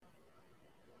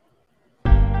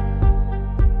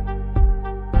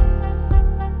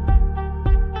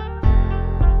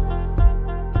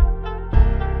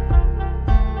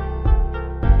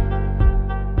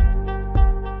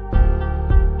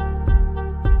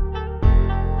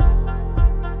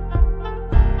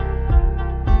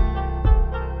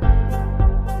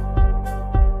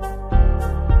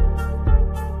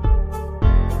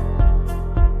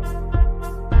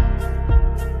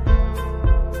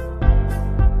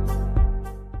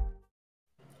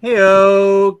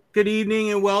Heyo, good evening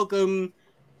and welcome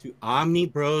to Omni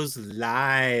Bros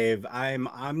Live. I'm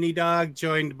OmniDog,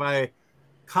 joined by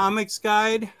Comics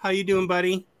Guide. How you doing,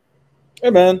 buddy?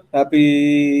 Hey man,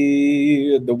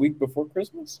 happy the week before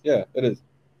Christmas? Yeah, it is.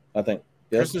 I think.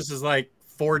 Yes, Christmas is like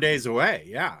 4 days away.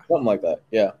 Yeah. something like that.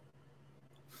 Yeah.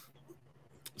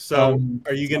 So,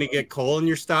 are you going to get coal in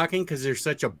your stocking because you're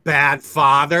such a bad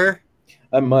father?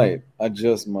 I might. I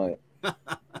just might.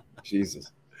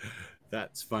 Jesus.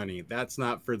 That's funny. That's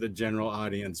not for the general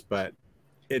audience, but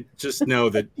just know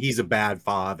that he's a bad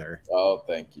father. Oh,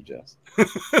 thank you, Jess.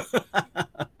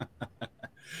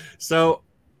 So,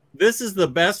 this is the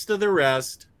best of the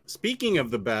rest. Speaking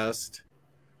of the best,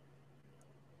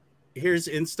 here's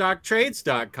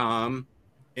InStockTrades.com.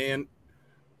 And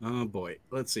oh boy,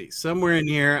 let's see. Somewhere in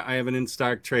here, I have an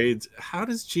InStock Trades. How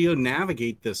does Geo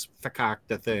navigate this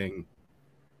fakakta thing?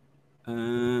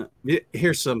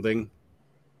 Here's something.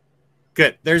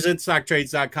 Good. There's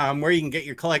InStockTrades.com where you can get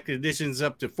your collected editions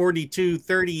up to 42,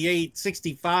 38,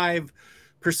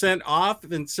 65% off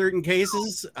in certain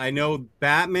cases. I know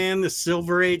Batman, the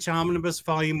Silver Age Omnibus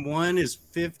Volume 1 is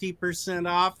 50%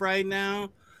 off right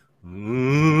now.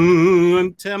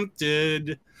 I'm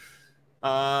tempted.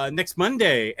 Next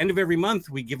Monday, end of every month,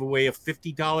 we give away a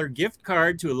 $50 gift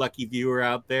card to a lucky viewer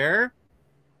out there,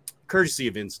 courtesy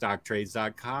of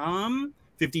InStockTrades.com.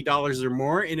 $50 or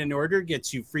more in an order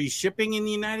gets you free shipping in the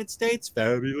United States,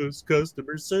 fabulous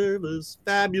customer service,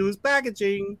 fabulous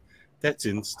packaging. That's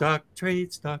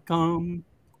InStockTrades.com.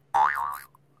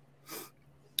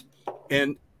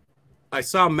 And I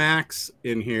saw Max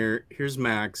in here. Here's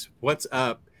Max. What's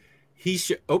up? I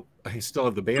still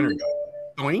have the banner.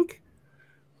 Oink.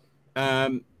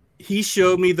 He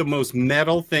showed me the most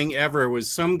metal thing ever. It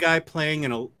was some guy playing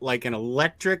an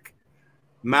electric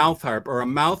mouth harp, or a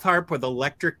mouth harp with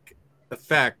electric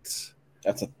effects.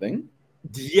 That's a thing?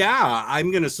 Yeah,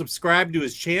 I'm going to subscribe to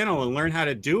his channel and learn how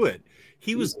to do it.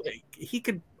 He was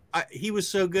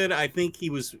so good. I think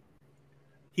he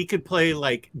could play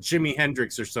like Jimi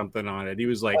Hendrix or something on it. He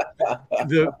was like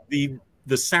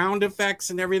the sound effects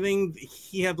and everything.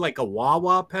 He had like a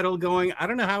wah-wah pedal going. I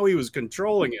don't know how he was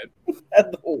controlling it.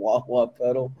 Had the wah-wah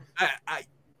pedal.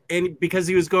 And because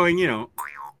he was going,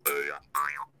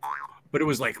 but it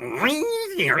was like, and I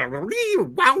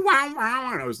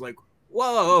was like,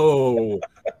 whoa.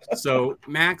 So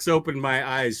Max opened my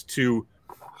eyes to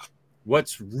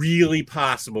what's really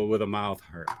possible with a mouth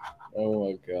harp. Oh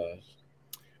my gosh.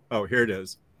 Oh, here it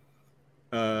is.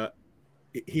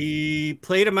 He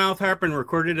played a mouth harp and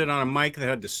recorded it on a mic that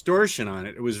had distortion on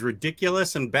it. It was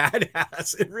ridiculous and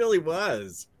badass. It really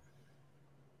was.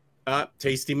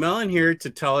 Tasty Melon here to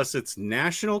tell us it's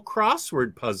National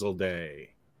Crossword Puzzle Day.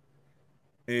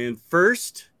 And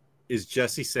first is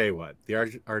Jesse Say What.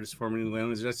 The artist formerly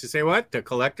known as Jesse Say What. The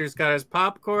collector's got his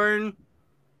popcorn.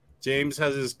 James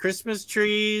has his Christmas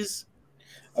trees.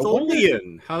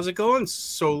 Solian. How's it going,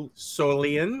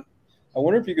 Solian? I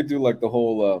wonder if you could do like the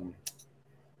whole,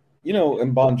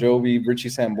 in Bon Jovi, Richie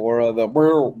Sambora, the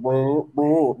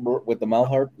with the mouth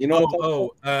harp. You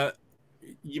know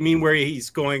you mean where he's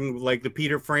going like the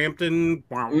Peter Frampton?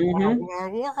 Mm-hmm.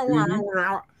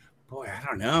 Boy, I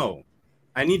don't know.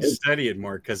 I need to study it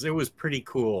more because it was pretty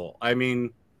cool. I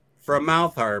mean, for a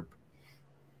mouth harp,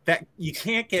 that you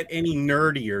can't get any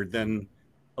nerdier than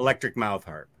electric mouth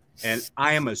harp. And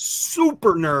I am a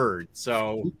super nerd.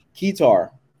 So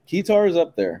Keytar is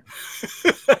up there.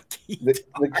 the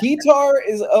keytar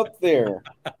is up there.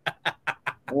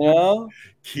 Yeah.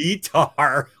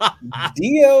 Keytar.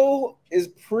 Dio is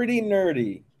pretty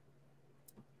nerdy.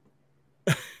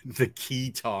 The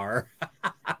keytar.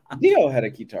 Dio had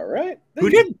a keytar, right? Who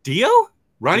did? Dio?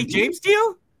 Ronnie James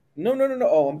Dio? No.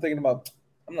 Oh, I'm not thinking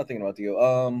about Dio.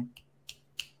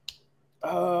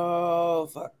 Oh,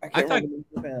 fuck. I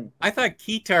thought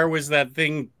keytar was that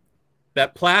thing,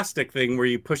 that plastic thing where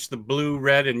you push the blue,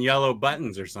 red, and yellow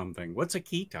buttons or something. What's a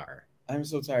keytar? I'm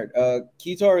so tired.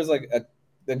 Keytar is like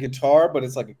the guitar, but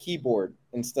it's like a keyboard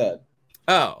instead.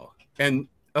 Oh, and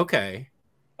okay.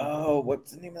 Oh,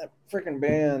 what's the name of that freaking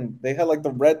band? They had like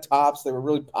the red tops. They were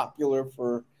really popular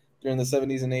during the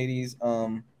 70s and 80s.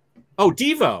 Oh,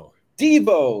 Devo.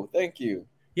 Devo. Thank you.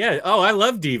 Yeah. Oh, I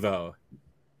love Devo.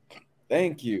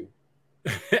 Thank you.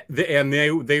 And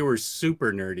they were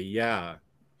super nerdy. Yeah.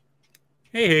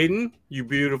 Hey, Hayden, you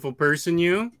beautiful person,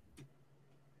 you.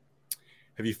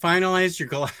 Have you finalized your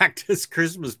Galactus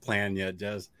Christmas plan yet,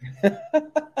 Jess?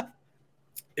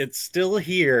 It's still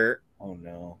here. Oh,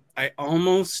 no. I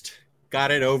almost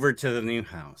got it over to the new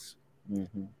house.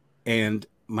 Mm-hmm. And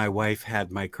my wife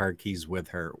had my car keys with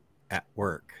her at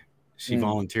work. She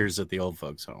volunteers at the old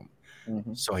folks home.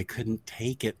 So I couldn't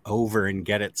take it over and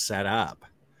get it set up,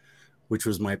 which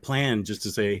was my plan, just to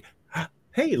say,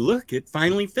 hey, look, it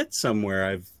finally fits somewhere.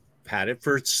 I've had it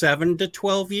for 7 to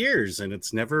 12 years and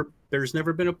there's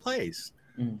never been a place.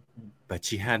 But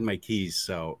she had my keys,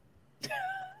 so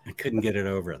I couldn't get it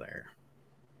over there.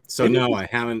 So no, I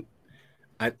haven't.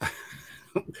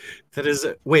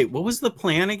 Wait, what was the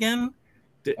plan again?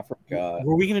 I forgot.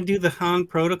 Were we going to do the Han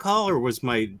protocol, or was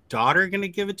my daughter going to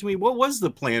give it to me? What was the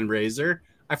plan, Razor?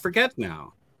 I forget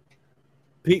now.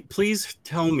 Please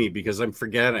tell me, because I'm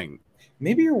forgetting.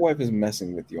 Maybe your wife is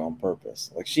messing with you on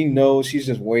purpose. Like, she knows she's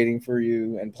just waiting for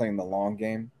you and playing the long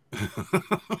game.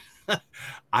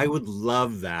 I would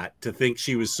love that, to think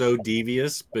she was so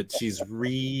devious, but she's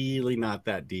really not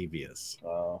that devious.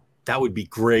 That would be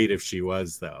great if she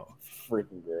was, though.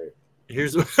 Freaking great.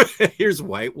 Here's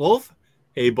White Wolf.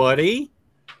 Hey, buddy.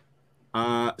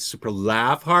 Super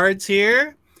Laugh Hards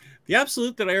here. The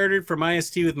Absolute that I ordered from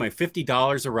IST with my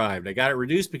 $50 arrived. I got it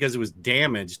reduced because it was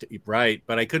damaged, right?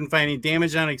 But I couldn't find any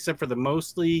damage on it except for the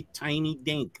mostly tiny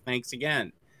dink. Thanks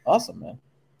again. Awesome, man.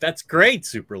 That's great,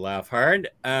 Super Laugh Hard.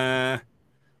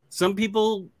 Some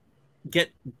people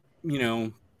get,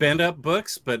 bent up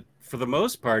books, but for the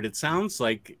most part, it sounds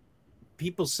like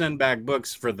people send back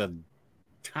books for the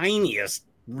tiniest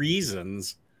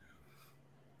reasons.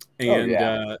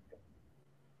 And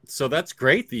so that's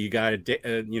great that you got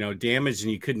it, damaged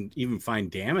and you couldn't even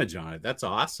find damage on it. That's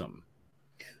awesome.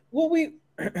 Well,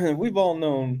 we've all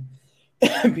known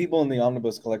people in the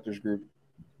Omnibus Collectors group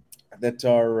that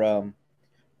are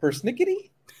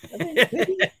persnickety.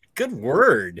 Good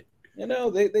word.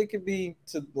 They could be,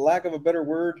 to lack of a better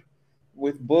word,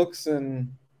 with books.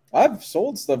 And I've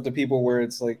sold stuff to people where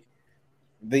it's like,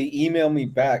 they email me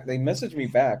back, they message me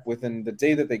back within the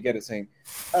day that they get it saying,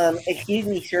 excuse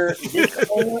me, sir, this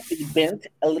corner is bent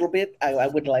a little bit. I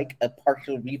would like a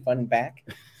partial refund back.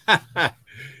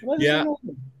 Yeah.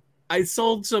 I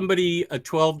sold somebody a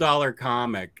 $12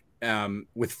 comic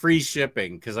with free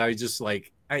shipping, because I was just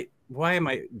like, why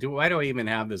do I even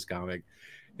have this comic?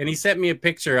 And he sent me a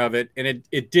picture of it, and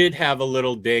it did have a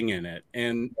little ding in it.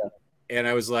 And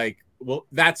I was like, well,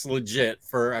 that's legit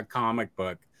for a comic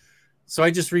book. So I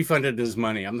just refunded his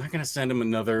money. I'm not going to send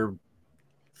him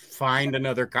find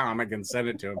another comic and send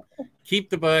it to him. Keep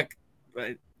the book.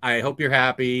 I hope you're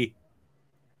happy.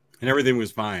 And everything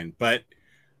was fine. But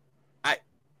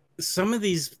some of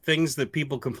these things that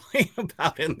people complain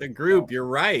about in the group, you're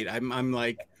right. I'm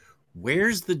like,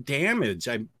 where's the damage?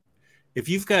 If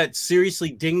you've got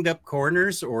seriously dinged up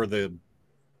corners,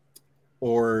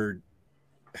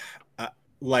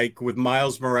 like with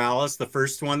Miles Morales, the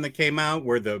first one that came out,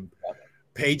 where the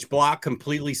page block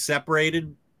completely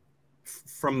separated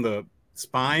from the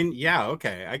spine. Yeah,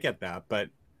 okay, I get that, but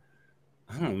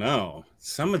I don't know.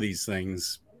 Some of these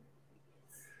things.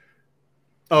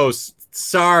 Oh,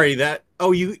 sorry.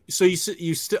 How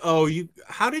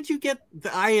did you get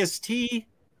the IST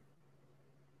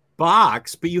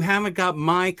box, but you haven't got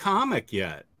my comic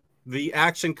yet? The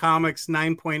Action Comics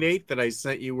 9.8 that I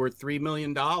sent you worth $3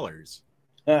 million.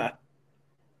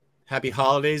 Happy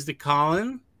holidays to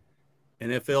Colin.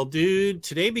 NFL Dude,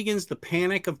 today begins the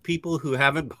panic of people who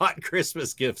haven't bought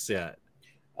Christmas gifts yet.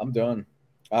 I'm done.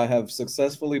 I have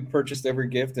successfully purchased every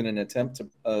gift in an attempt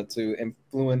to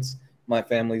influence my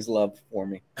family's love for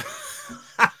me.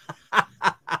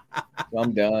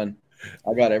 I'm done.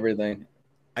 I got everything.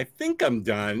 I think I'm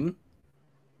done.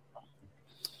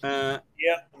 Yeah,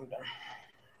 I'm done.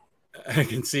 I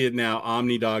can see it now.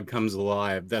 Omnidog comes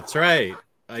alive. That's right.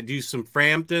 I do some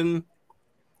Frampton.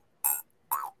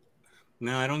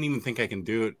 No, I don't even think I can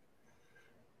do it.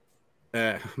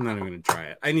 I'm not even going to try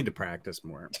it. I need to practice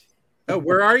more. Oh,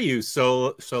 where are you?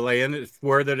 Soleil, it's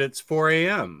where that it's 4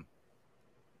 a.m.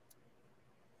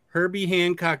 Herbie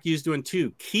Hancock used one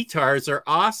too. Keytars are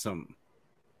awesome.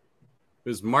 It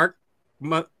was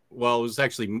it was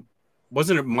actually,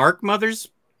 wasn't it Mark Mothersbaugh?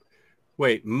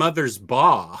 Wait,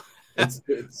 Mothersbaugh. It's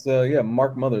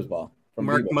Mark Mothersbaugh.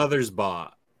 Mark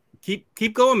Mothersbaugh.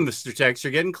 Keep going, Mr. Tex.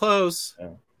 You're getting close. Yeah.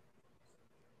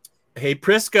 Hey,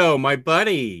 Prisco, my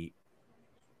buddy.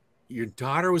 Your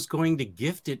daughter was going to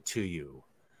gift it to you.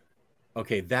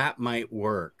 Okay, that might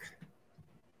work.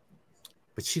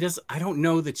 But I don't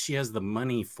know that she has the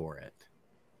money for it.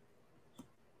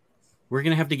 We're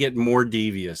going to have to get more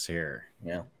devious here.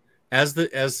 Yeah. As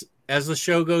the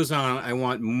show goes on, I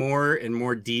want more and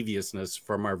more deviousness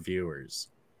from our viewers.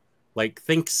 Like,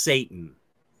 think Satan,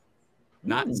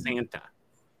 not Santa.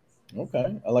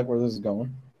 Okay, I like where this is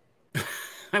going.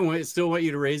 I still want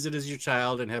you to raise it as your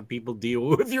child and have people deal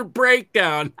with your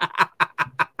breakdown.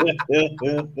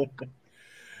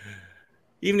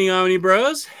 Evening, Omni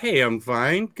Bros. Hey, I'm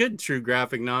fine. Good true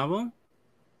graphic novel.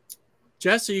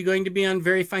 Jess, are you going to be on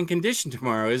very fine condition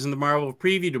tomorrow? Isn't the Marvel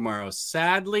preview tomorrow?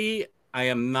 Sadly, I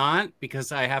am not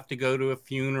because I have to go to a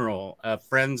funeral. A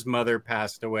friend's mother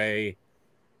passed away,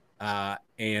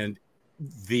 and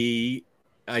there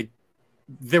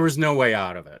was no way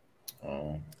out of it.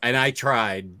 Oh, And I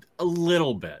tried a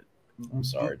little bit. I'm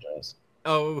sorry, Jess.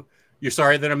 Oh, you're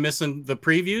sorry that I'm missing the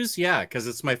previews? Yeah, because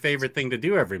it's my favorite thing to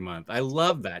do every month. I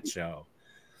love that show.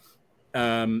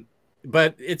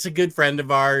 But it's a good friend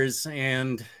of ours,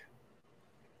 and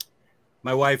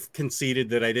my wife conceded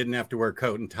that I didn't have to wear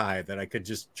coat and tie, that I could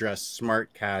just dress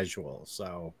smart casual.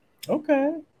 So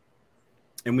Okay.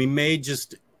 and we may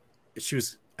just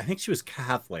I think she was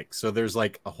Catholic, so there's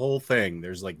like a whole thing.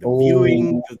 There's like the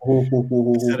viewing.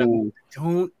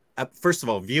 Don't first of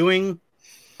all, viewing.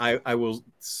 I will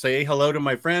say hello to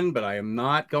my friend, but I am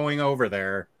not going over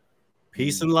there.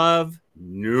 Peace and love,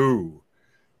 no.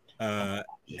 And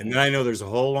then I know there's a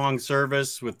whole long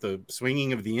service with the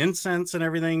swinging of the incense and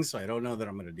everything, so I don't know that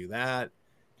I'm going to do that.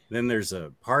 Then there's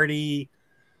a party.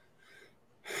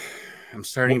 I'm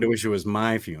starting to wish it was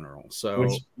my funeral. So,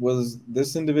 was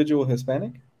this individual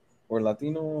Hispanic or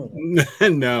Latino?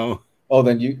 No. Oh,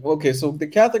 then okay. So the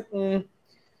Catholic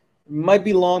might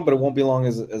be long, but it won't be long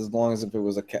as long as if it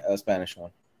was a Spanish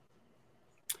one.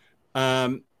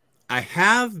 I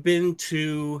have been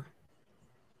to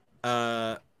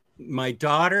my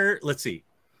daughter. Let's see.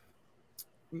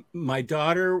 My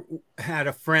daughter had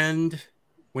a friend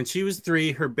when she was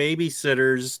 3. Her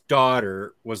babysitter's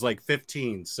daughter was like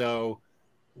 15. So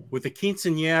with the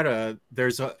quinceañera,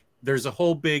 there's a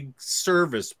whole big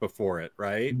service before it,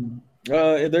 right?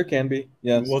 There can be,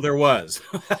 yes. Well, there was.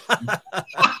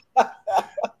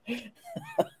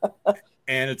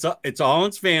 And it's all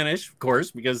in Spanish, of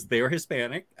course, because they were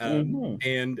Hispanic.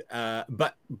 And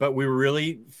but we were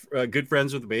really good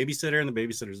friends with the babysitter and the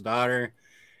babysitter's daughter,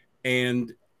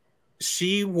 and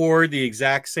she wore the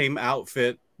exact same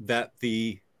outfit that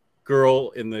the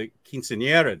girl in the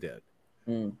quinceañera did.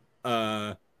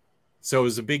 So it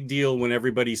was a big deal when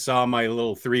everybody saw my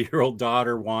little 3-year-old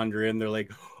daughter wander in. They're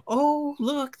like, "Oh,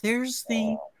 look, there's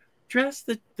the dress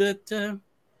that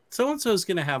so-and-so is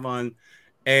going to have on."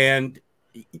 And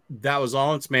that was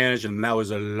all in Spanish, and that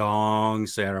was a long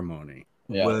ceremony.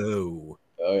 Yeah. Whoa.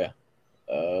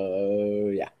 Oh,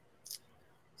 yeah.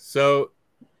 So,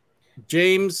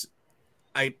 James,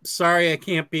 I'm sorry I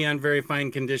can't be on very fine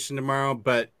condition tomorrow,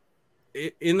 but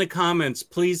in the comments,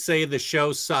 please say the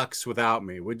show sucks without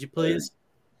me. Would you please?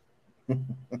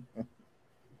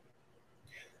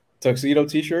 Tuxedo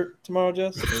t-shirt tomorrow,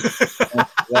 Jess?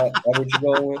 that what you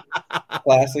going with?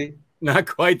 Classy? Not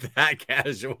quite that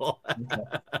casual.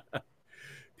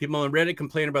 People on Reddit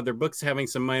complain about their books having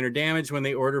some minor damage when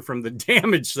they order from the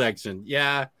damage section.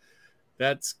 Yeah,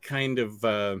 that's kind of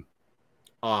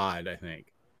odd, I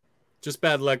think. Just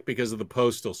bad luck because of the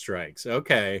postal strikes.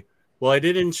 Okay. Well, I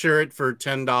did insure it for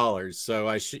 $10, so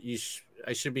I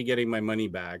should be getting my money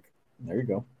back. There you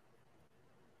go.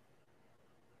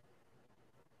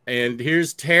 And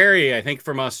here's Terry, I think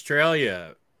from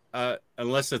Australia.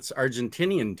 Unless it's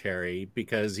Argentinian Terry,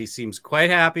 because he seems quite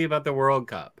happy about the World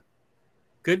Cup.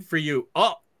 Good for you.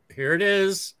 Oh, here it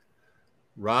is.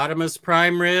 Rodimus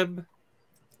Prime Rib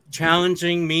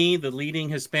challenging me, the leading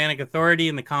Hispanic authority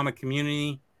in the comic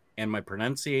community, and my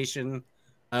pronunciation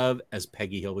of, as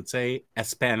Peggy Hill would say,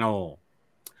 Espanol.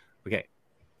 Okay.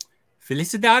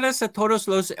 Felicidades a todos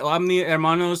los Omni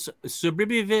hermanos.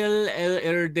 Sobreviví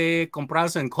el de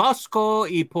compras en Costco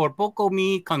y por poco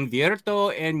me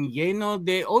convierto en lleno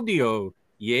de odio.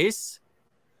 Yes.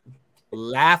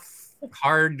 Laugh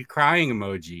hard crying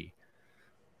emoji.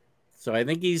 So I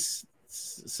think he's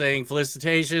saying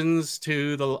felicitations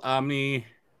to the Omni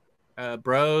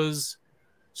bros.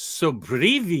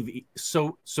 Sobreviví.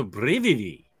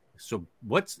 Sobreviví. So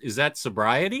is that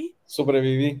sobriety?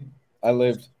 Sobreviví. I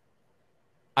lived.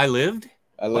 I lived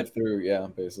through, yeah,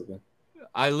 basically.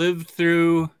 I lived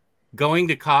through going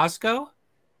to Costco.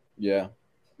 Yeah.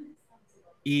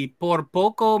 Y por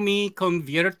poco me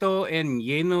convierto en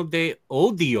lleno de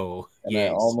odio. And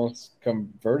yes. I almost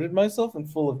converted myself in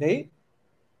full of hate.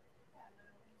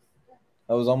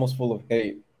 I was almost full of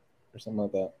hate or something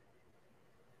like that.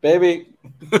 Baby,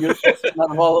 you're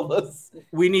out of all of us.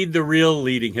 We need the real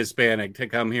leading Hispanic to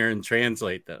come here and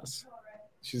translate this.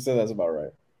 She said that's about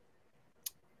right.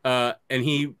 And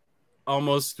he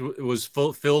almost was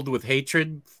filled with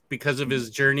hatred because of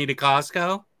his journey to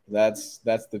Costco. That's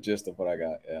the gist of what I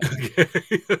got. Yeah.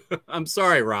 Okay. I'm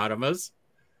sorry, Rodimus.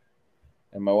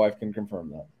 And my wife can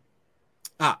confirm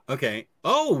that. Okay.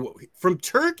 Oh, from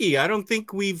Turkey. I don't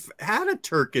think we've had a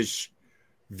Turkish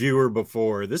viewer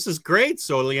before. This is great,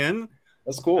 Solian.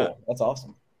 That's cool. That's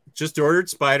awesome. Just ordered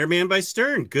Spider-Man by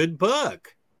Stern. Good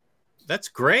book. That's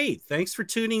great. Thanks for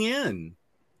tuning in.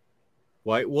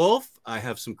 White Wolf, I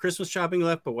have some Christmas shopping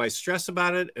left, but why stress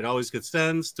about it? It always gets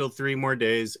done. Still 3 more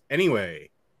days. Anyway,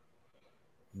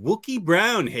 Wookie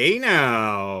Brown, hey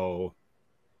now.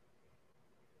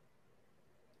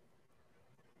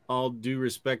 All due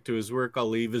respect to his work, I'll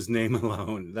leave his name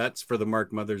alone. That's for the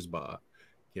Mark Mothersbaugh.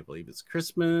 Can't believe it's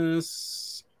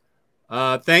Christmas.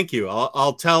 Thank you.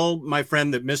 I'll tell my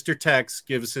friend that Mr. Tex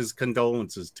gives his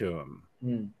condolences to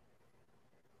him.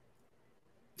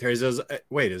 Terry says,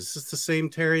 wait, is this the same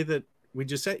Terry that we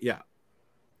just said? Yeah.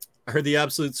 I heard the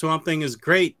Absolute Swamp Thing is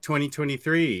great,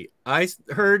 2023. I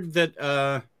heard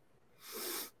that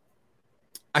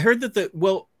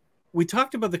we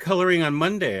talked about the coloring on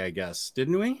Monday, I guess,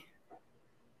 didn't we?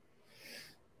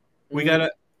 We got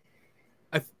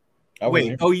to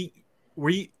wait. Oh,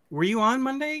 were you on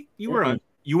Monday? You were on.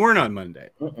 You weren't on Monday.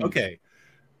 Okay.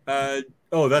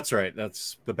 Oh, that's right.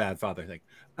 That's the Bad Father thing.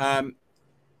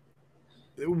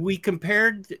 We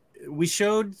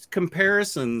showed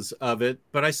comparisons of it,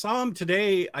 but I saw them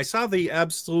today. I saw the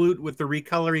Absolute with the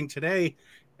recoloring today,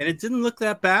 and it didn't look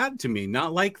that bad to me.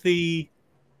 Not like the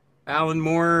Alan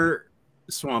Moore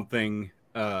Swamp Thing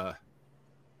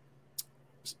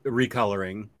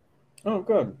recoloring. Oh,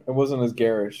 good. It wasn't as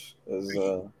garish as.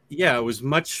 Yeah, it was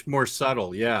much more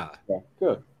subtle. Yeah.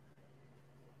 Good.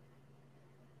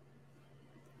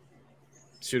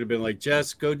 Should have been like,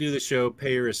 Jess, go do the show,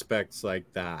 pay your respects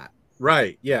like that.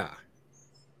 Right, yeah.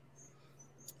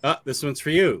 This one's for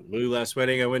you. Lou, last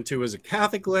wedding I went to was a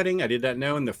Catholic wedding. I did not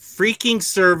know, and the freaking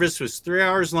service was 3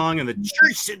 hours long, and the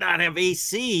church did not have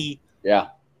AC. Yeah,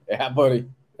 buddy.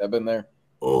 I've been there.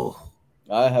 Oh.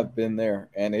 I have been there,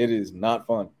 and it is not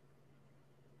fun.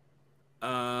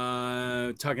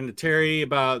 Talking to Terry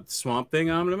about Swamp Thing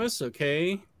Omnibus.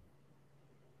 Okay.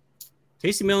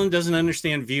 Casey Millen doesn't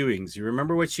understand viewings. You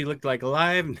remember what she looked like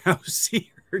alive? Now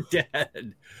see her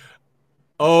dead.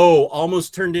 Oh,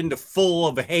 almost turned into full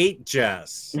of hate,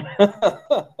 Jess.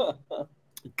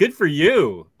 Good for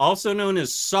you. Also known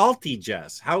as Salty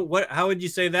Jess. How would you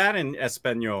say that in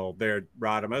Espanol there,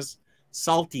 Rodimus?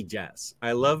 Salty Jess.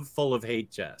 I love full of hate,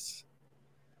 Jess.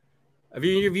 I've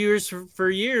been your viewers for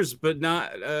years, but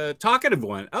not a talkative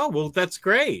one. Oh, well, that's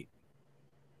great.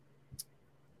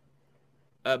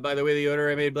 By the way, the order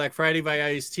I made Black Friday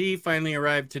via IST finally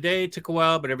arrived today. Took a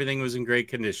while, but everything was in great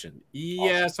condition.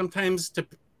 Yeah, sometimes to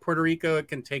Puerto Rico, it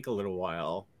can take a little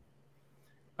while.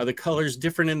 Are the colors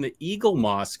different in the Eagle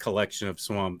Moss collection of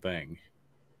Swamp Thing?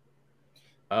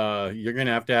 You're going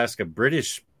to have to ask a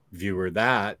British viewer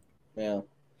that. Yeah.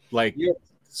 Like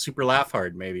Super Laugh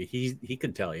Hard, maybe. He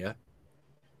could tell you.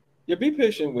 Yeah, be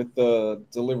patient with the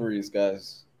deliveries,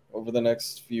 guys, over the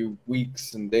next few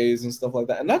weeks and days and stuff like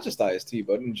that. And not just IST,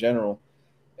 but in general,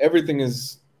 everything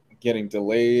is getting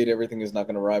delayed. Everything is not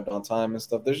going to arrive on time and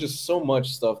stuff. There's just so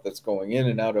much stuff that's going in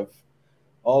and out of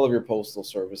all of your postal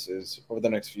services over the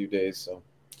next few days. So,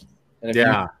 and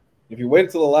if you wait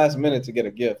until the last minute to get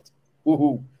a gift,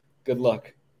 woohoo, good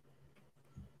luck.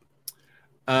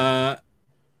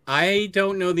 I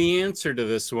don't know the answer to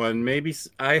this one. Maybe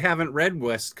I haven't read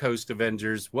West Coast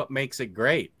Avengers. What makes it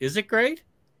great? Is it great?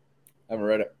 I haven't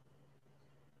read it.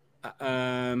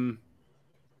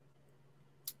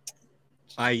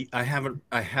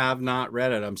 I have not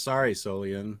read it. I'm sorry,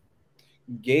 Solian.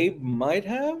 Gabe might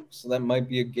have, so that might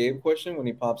be a Gabe question when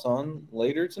he pops on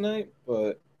later tonight.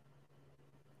 But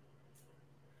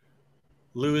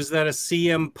Lou, is that a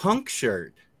CM Punk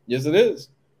shirt? Yes, it is.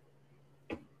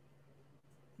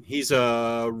 He's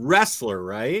a wrestler,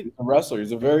 right? He's a wrestler.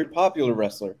 He's a very popular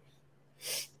wrestler.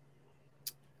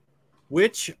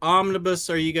 Which omnibus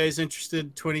are you guys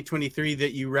interested 2023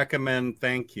 that you recommend?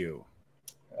 Thank you.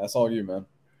 That's all you, man.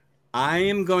 I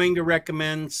am going to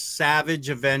recommend Savage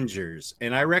Avengers,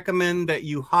 and I recommend that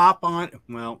you hop on.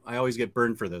 Well, I always get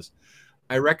burned for this.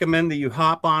 I recommend that you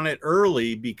hop on it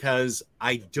early because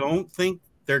I don't think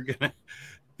they're going to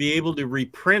be able to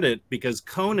reprint it because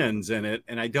Conan's in it,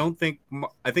 and I think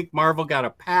Marvel got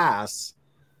a pass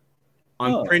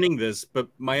on printing this, but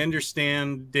my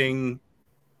understanding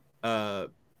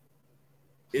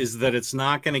is that it's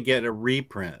not going to get a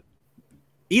reprint.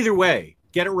 Either way,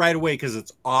 get it right away because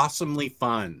it's awesomely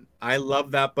fun. I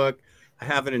love that book. I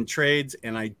have it in trades,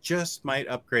 and I just might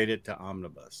upgrade it to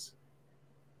omnibus.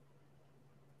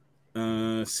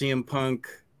 CM Punk,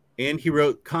 and he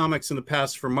wrote comics in the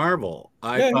past for Marvel.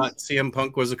 I thought CM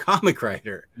Punk was a comic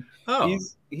writer. Oh,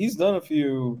 he's done a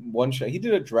few one shot. He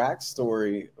did a Drax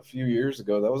story a few years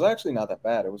ago that was actually not that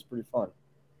bad. It was pretty fun.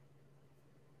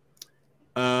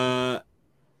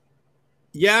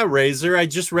 Yeah, Razor. I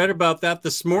just read about that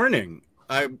this morning.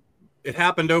 It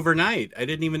happened overnight. I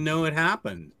didn't even know it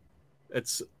happened.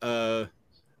 It's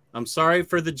I'm sorry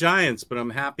for the Giants, but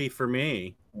I'm happy for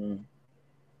me.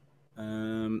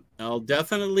 I'll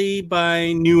definitely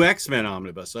buy new X-Men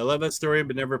Omnibus. I love that story,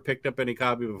 but never picked up any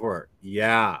copy before.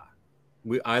 Yeah.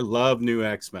 I love New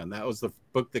X-Men. That was the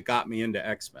book that got me into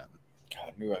X-Men.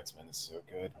 God, New X-Men is so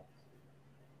good.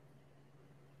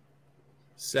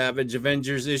 Savage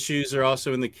Avengers issues are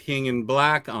also in the King in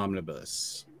Black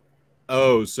Omnibus.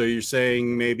 Oh, so you're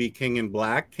saying maybe King in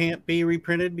Black can't be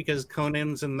reprinted because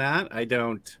Conan's in that?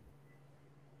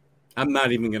 I'm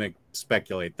not even going to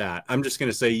speculate that. I'm just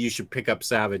going to say you should pick up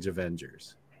Savage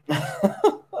Avengers. I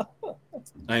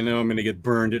know I'm going to get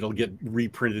burned. It'll get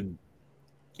reprinted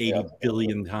 80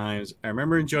 billion times. I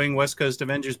remember enjoying West Coast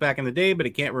Avengers back in the day, but I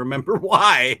can't remember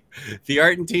why. The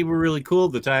art and team were really cool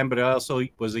at the time, but I also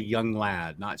was a young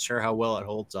lad. Not sure how well it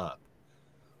holds up.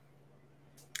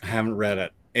 I haven't read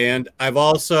it. And I've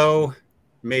also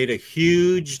made a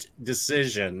huge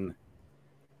decision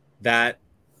that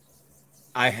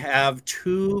I have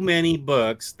too many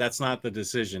books. That's not the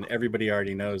decision. Everybody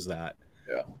already knows that.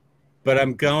 Yeah. But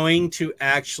I'm going to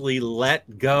actually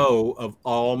let go of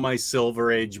all my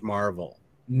Silver Age Marvel.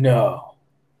 No.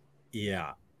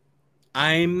 Yeah.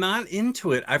 I'm not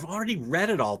into it. I've already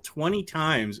read it all 20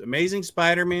 times. Amazing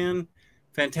Spider-Man,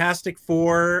 Fantastic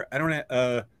Four. I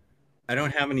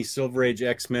don't have any Silver Age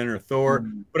X-Men or Thor,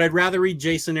 but I'd rather read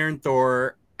Jason Aaron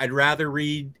Thor. I'd rather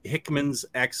read Hickman's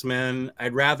X-Men.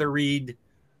 I'd rather read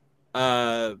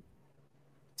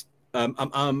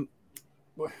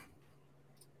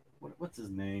what's his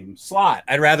name? Slott.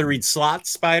 I'd rather read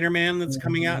Slott's Spider-Man that's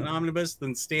coming out in Omnibus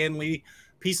than Stan Lee.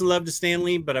 Peace and love to Stan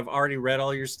Lee, but I've already read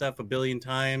all your stuff a billion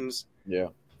times. Yeah.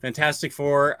 Fantastic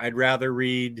Four, I'd rather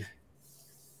read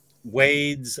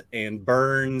Wade's and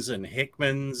Burns and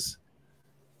Hickman's.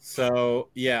 So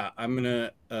yeah, I'm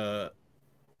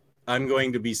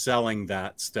going to be selling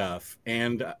that stuff,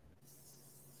 and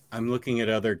I'm looking at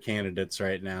other candidates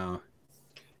right now.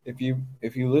 If you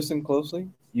listen closely,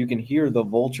 you can hear the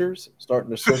vultures starting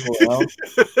to circle around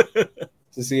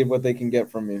to see what they can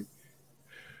get from you.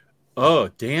 Oh,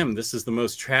 damn, this is the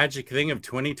most tragic thing of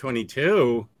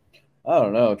 2022. I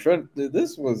don't know. Trent,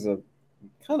 this was a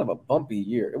kind of a bumpy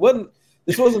year.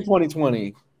 This wasn't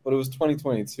 2020. But it was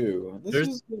 2022.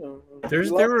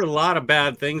 There were a lot of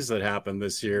bad things that happened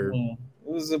this year.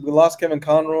 We lost Kevin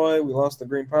Conroy. We lost the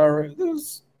Green Power. It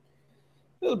was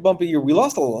a bumpy year. We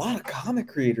lost a lot of comic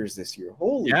creators this year.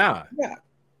 Holy crap.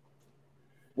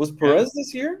 Was Perez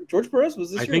this year? George Perez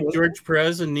was this year? I think George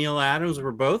Perez and Neil Adams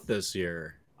were both this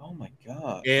year. Oh my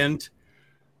god! And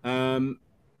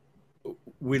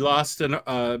we lost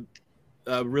a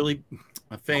really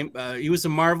famous. He was a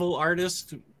Marvel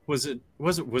artist. Was it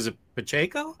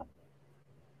Pacheco?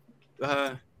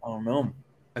 I don't know.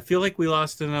 I feel like we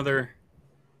lost another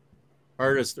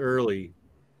artist early.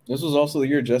 This was also the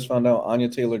year Jess found out Anya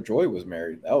Taylor-Joy was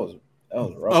married. That was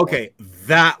a rough okay, one.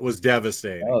 That was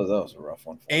devastating. That was a rough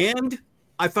one. And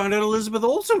I found out Elizabeth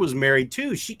Olsen was married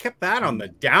too. She kept that on the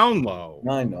down low.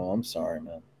 I know. I'm sorry,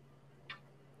 man.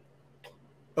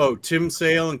 Oh, Tim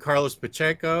Sale and Carlos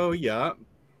Pacheco. Yeah.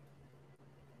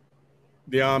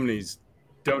 The Omnis.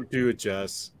 Don't do it,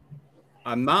 Jess.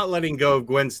 I'm not letting go of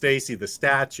Gwen Stacy, the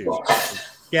statue.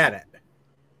 Get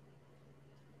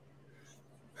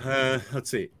it. Let's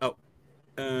see.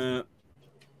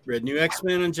 Read New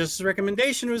X-Men on Jess's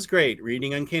recommendation was great.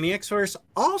 Reading Uncanny X-Force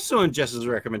also on Jess's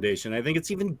recommendation. I think it's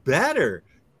even better.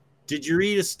 Did you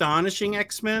read Astonishing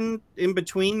X-Men in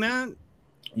between that?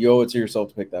 You owe it to yourself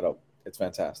to pick that up. It's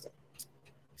fantastic.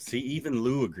 See, even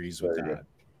Lou agrees with that. Good.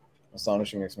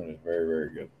 Astonishing X-Men is very, very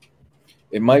good.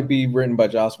 It might be written by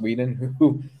Joss Whedon,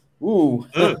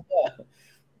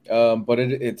 but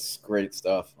it's great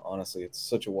stuff. Honestly, it's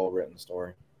such a well-written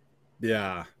story.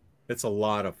 Yeah, it's a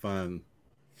lot of fun.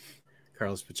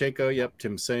 Carlos Pacheco, yep.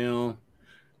 Tim Sale.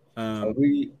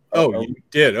 You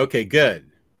did? Okay, good.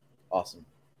 Awesome.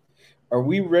 Are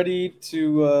we ready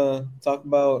to talk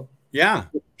about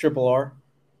Triple R?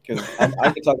 Because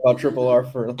I could talk about Triple R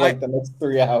for the next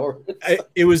 3 hours.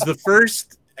 It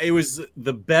was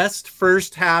the best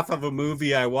first half of a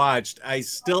movie I watched. I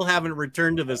still haven't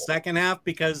returned to the second half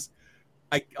because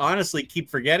I honestly keep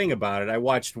forgetting about it. I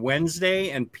watched Wednesday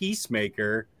and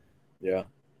Peacemaker. Yeah.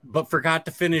 But forgot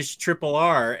to finish Triple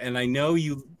R, and I know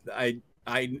you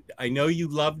know you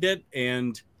loved it,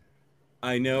 and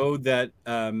I know that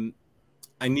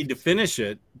I need to finish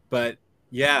it. But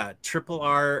yeah, Triple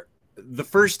R, the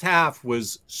first half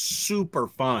was super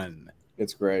fun.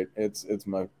 It's great. It's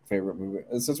my favorite movie.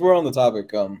 And since we're on the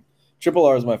topic, Triple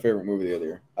R is my favorite movie of the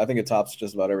year. I think it tops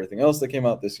just about everything else that came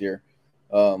out this year.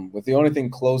 With the only thing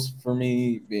close for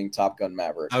me being Top Gun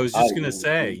Maverick. I was just gonna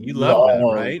say you love that,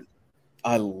 right?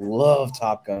 I love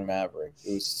Top Gun Maverick.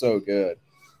 It was so good.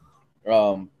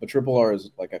 But Triple R is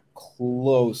like a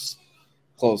close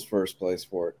first place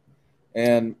for it.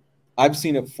 And I've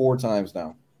seen it 4 times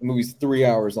now. The movie's 3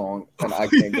 hours long, and I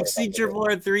can't You've seen Triple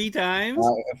R 3 times?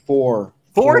 4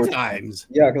 times.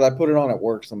 Yeah, because I put it on at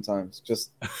work sometimes,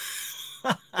 just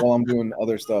while I'm doing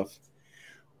other stuff.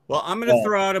 Well, I'm going to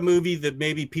throw out a movie that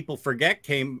maybe people forget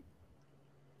came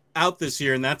out this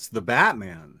year, and that's The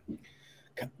Batman.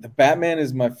 The Batman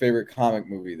is my favorite comic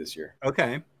movie this year.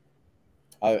 Okay.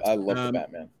 I love The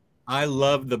Batman. I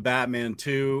love The Batman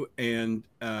too, and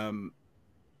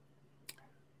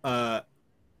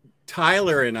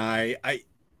Tyler and I'm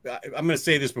going to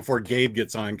say this before Gabe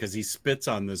gets on because he spits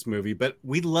on this movie, but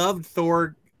we loved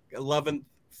Thor: Love and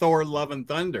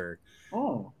Thunder.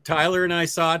 Oh, Tyler and I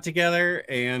saw it together,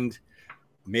 and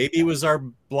maybe it was our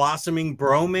blossoming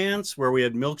bromance where we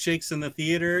had milkshakes in the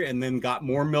theater and then got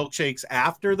more milkshakes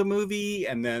after the movie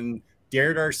and then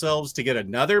dared ourselves to get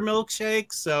another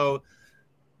milkshake. So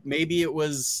maybe it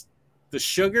was the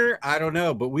sugar. I don't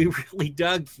know, but we really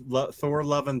dug Thor: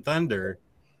 Love and Thunder.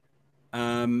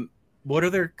 What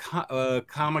other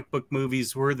comic book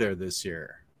movies were there this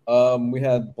year? We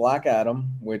had Black Adam,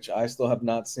 which I still have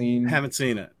not seen. Haven't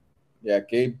seen it. Yeah,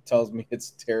 Gabe tells me it's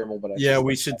terrible, but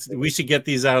we should get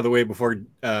these out of the way before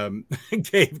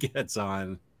Gabe gets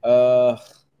on. So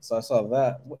I saw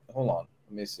that. Hold on,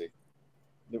 let me see.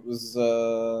 It was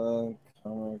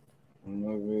comic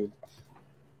movie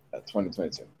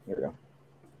 2022. Here we go.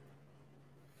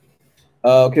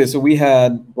 Okay, so we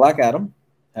had Black Adam.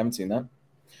 Haven't seen that.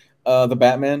 The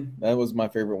Batman. That was my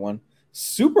favorite one.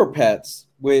 Super Pets,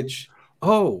 which...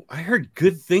 Oh, I heard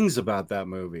good things about that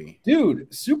movie.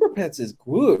 Dude, Super Pets is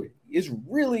good. It's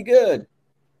really good.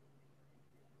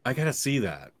 I gotta see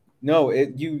that. No,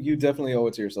 you definitely owe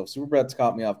it to yourself. Super Pets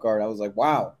caught me off guard. I was like,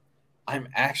 wow, I'm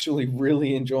actually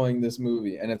really enjoying this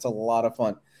movie, and it's a lot of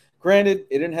fun. Granted,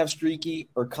 it didn't have Streaky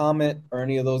or Comet or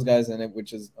any of those guys in it,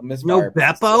 which is a misfire. No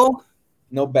Beppo?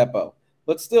 No Beppo.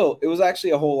 But still, it was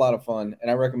actually a whole lot of fun,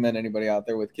 and I recommend anybody out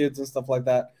there with kids and stuff like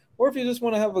that, or if you just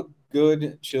want to have a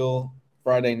good, chill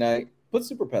Friday night, put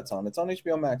Super Pets on. It's on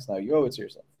HBO Max now. You owe it to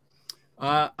yourself.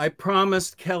 I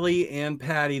promised Kelly and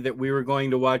Patty that we were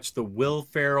going to watch the Will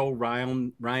Ferrell,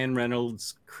 Ryan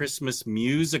Reynolds Christmas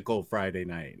musical Friday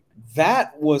night.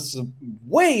 That was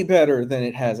way better than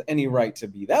it has any right to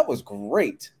be. That was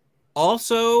great.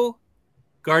 Also,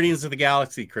 Guardians of the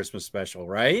Galaxy Christmas special,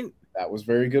 right? That was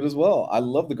very good as well. I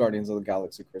love the Guardians of the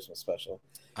Galaxy Christmas special.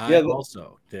 I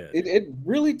also did. It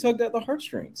really tugged at the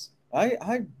heartstrings.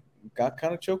 I got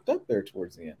kind of choked up there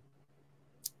towards the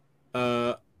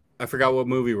end. I forgot what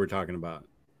movie we're talking about.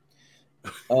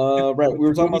 Right, we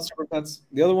were talking about Super Pets.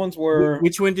 The other ones were...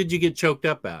 Which one did you get choked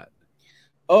up at?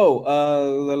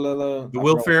 Oh, the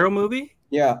Will Ferrell movie?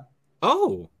 Yeah.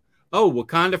 Oh,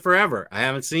 Wakanda Forever. I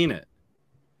haven't seen it.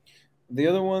 The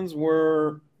other ones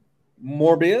were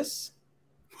Morbius.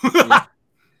 Yeah.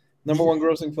 Number 1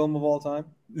 grossing film of all time.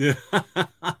 Yeah,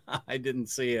 I didn't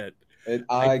see it.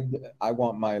 I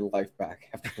want my life back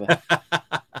after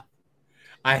that.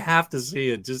 I have to see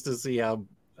it just to see how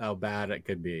bad it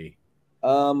could be.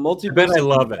 Multiverse. I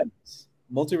love it.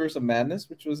 Multiverse of Madness,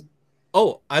 which was...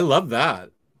 Oh, I love that.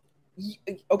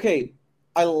 Okay,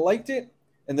 I liked it,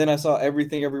 and then I saw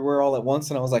Everything Everywhere All at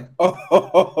Once, and I was like,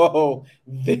 oh,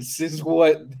 this is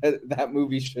what that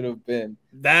movie should have been.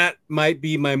 That might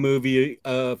be my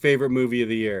favorite movie of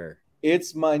the year.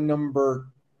 It's my number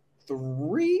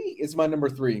 3. It's my number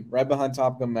 3, right behind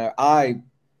Top Gun Maverick.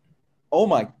 Oh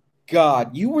my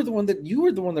God, you were the one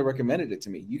that recommended it to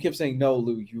me. You kept saying, no,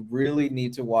 Lou, you really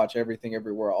need to watch Everything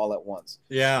Everywhere All at Once.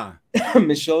 Yeah.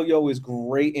 Michelle Yeoh is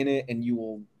great in it, and you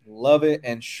will love it.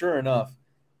 And sure enough,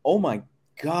 oh my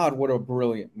God, what a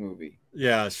brilliant movie.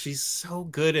 Yeah, she's so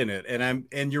good in it.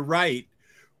 And you're right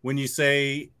when you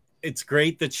say it's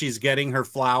great that she's getting her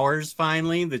flowers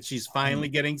finally, that she's finally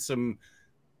getting some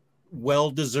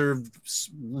well-deserved,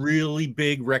 really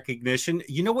big recognition.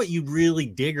 You know what you really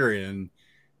dig her in?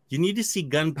 You need to see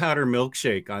Gunpowder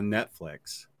Milkshake on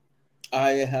Netflix. I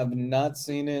have not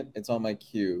seen it. It's on my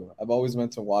queue. I've always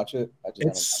meant to watch it.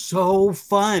 It's so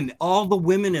fun. All the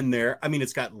women in there. I mean,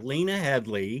 it's got Lena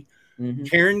Headey,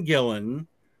 Karen Gillan,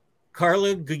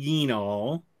 Carla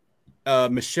Gugino,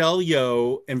 Michelle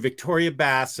Yeoh, and Victoria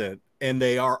Bassett. And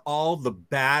they are all the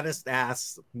baddest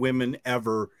ass women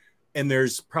ever. And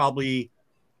there's probably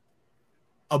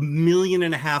 1.5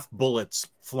 million bullets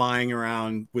flying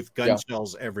around with gun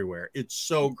shells everywhere. It's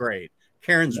so great.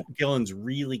 Karen Gillan's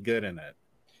really good in it.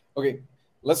 Okay,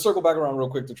 let's circle back around real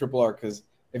quick to Triple R, because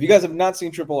if you guys have not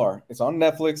seen Triple R, it's on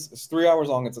Netflix. It's 3 hours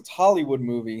long. It's a Hollywood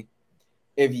movie.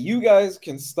 If you guys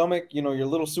can stomach, your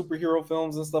little superhero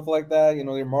films and stuff like that,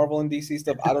 your Marvel and DC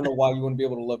stuff, I don't know why you wouldn't be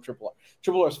able to love Triple R.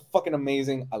 Triple R is fucking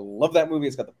amazing. I love that movie.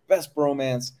 It's got the best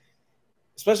bromance.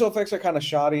 Special effects are kind of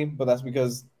shoddy, but that's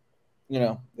because,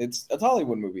 it's a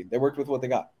Hollywood movie. They worked with what they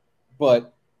got.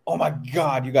 But, oh my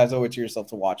God, you guys owe it to yourself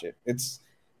to watch it.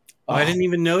 I didn't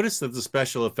even notice that the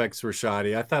special effects were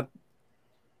shoddy. I thought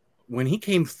when he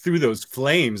came through those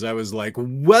flames, I was like,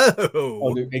 whoa.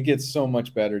 Oh, dude, it gets so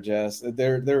much better, Jess.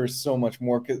 There is so much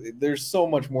more. There's so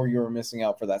much more you were missing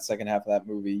out for that second half of that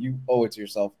movie. You owe it to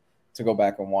yourself to go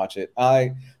back and watch it.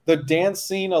 The dance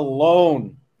scene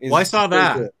alone is I saw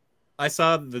that. Good. I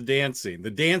saw the dance scene. The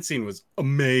dance scene was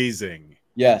amazing.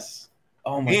 Yes.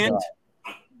 Oh my God.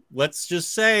 Let's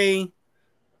just say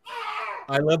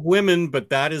I love women, but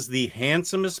that is the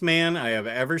handsomest man I have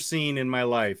ever seen in my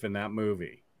life in that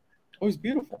movie. Oh, he's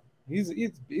beautiful. He's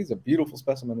a beautiful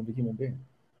specimen of a human being.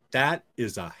 That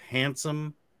is a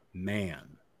handsome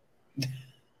man.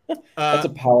 That's a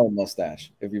power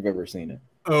mustache, if you've ever seen it.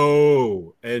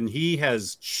 Oh, and he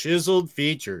has chiseled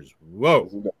features.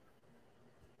 Whoa.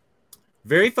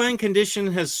 Very Fine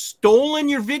Condition has stolen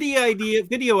your video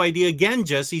idea again,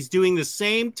 Jesse's doing the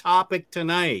same topic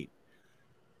tonight.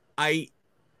 I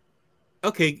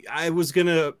was going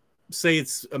to say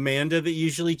it's Amanda that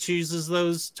usually chooses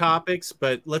those topics,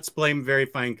 but let's blame Very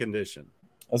Fine Condition.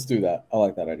 Let's do that. I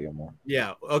like that idea more.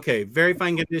 Yeah. Okay. Very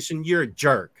Fine Condition. You're a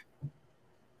jerk.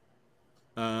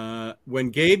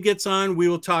 When Gabe gets on, we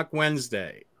will talk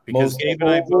Wednesday. Because Gabe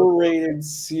and overrated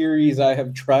series I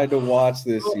have tried to watch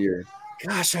this year.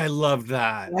 Gosh, I love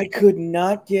that. I could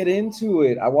not get into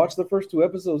it. I watched the first 2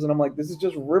 episodes and I'm like, this is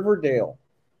just Riverdale.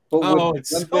 But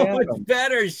it's so much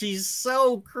better. She's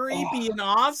so creepy and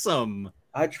awesome.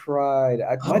 I tried.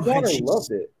 My daughter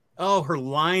loved it. Oh, her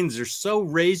lines are so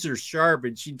razor sharp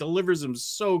and she delivers them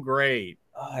so great.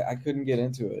 I couldn't get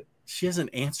into it. She has an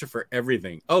answer for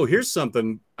everything. Oh, here's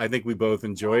something I think we both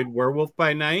enjoyed. Werewolf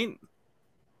by Night.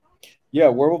 Yeah,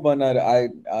 Werewolf by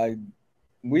Night.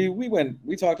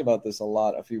 We talked about this a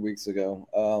lot a few weeks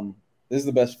ago. This is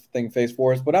the best thing Phase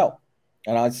 4 has put out.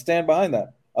 And I stand behind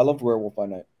that. I loved Werewolf by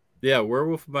Night. Yeah,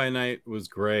 Werewolf by Night was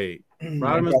great.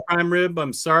 Rodimus Prime Rib,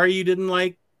 I'm sorry you didn't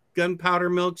like Gunpowder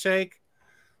Milkshake.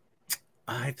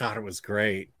 I thought it was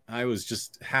great. I was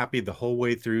just happy the whole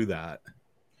way through that.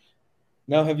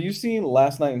 Now, have you seen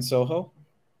Last Night in Soho?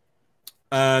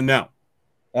 No.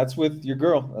 That's with your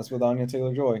girl. That's with Anya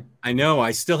Taylor-Joy. I know.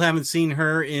 I still haven't seen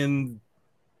her in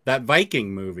that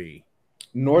Viking movie.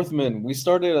 Northman. We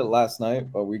started it last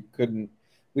night, but we couldn't.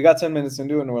 We got 10 minutes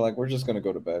into it, and we're like, we're just going to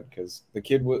go to bed because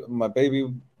my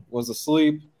baby was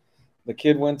asleep. The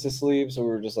kid went to sleep, so we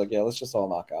were just like, yeah, let's just all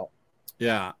knock out.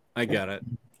 Yeah, I get it.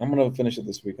 I'm going to finish it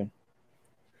this weekend.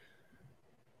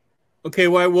 Okay,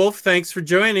 White Wolf, thanks for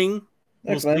joining.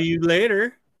 Thanks, we'll see you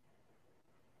later.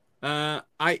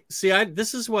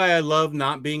 This is why I love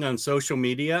not being on social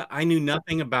media. I knew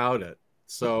nothing about it.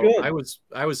 So I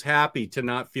was happy to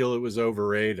not feel it was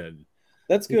overrated.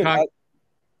 That's good.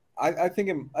 I think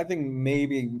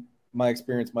maybe my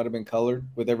experience might have been colored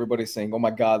with everybody saying, "Oh my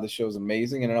God, this show is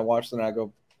amazing," and then I watched it and I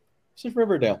go, "It's just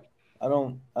Riverdale." I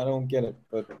don't get it,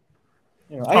 but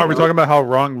are we talking about how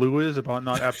wrong Lou is about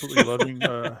not absolutely loving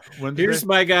Wednesday? Here's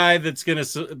my guy that's gonna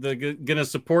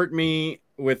support me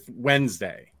with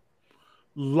Wednesday.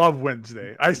 Love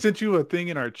Wednesday. I sent you a thing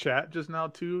in our chat just now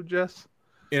too, Jess.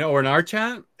 Or in our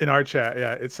chat? In our chat,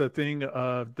 yeah. It's a thing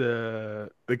of the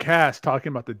cast talking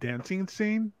about the dancing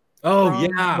scene. Oh,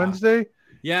 yeah. Wednesday.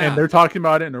 Yeah. And they're talking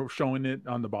about it and they're showing it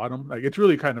on the bottom. Like, it's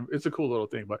really it's a cool little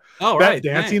thing. But that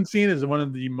dancing scene is one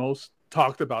of the most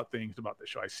talked about things about the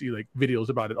show. I see like videos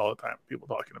about it all the time. People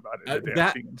talking about it, the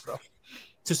dancing and stuff.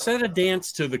 To set a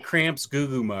dance to the Cramps Goo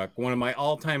Goo Muck, one of my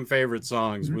all-time favorite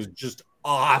songs, was just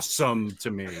awesome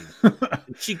to me.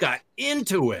 She got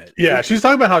into it. Yeah, she's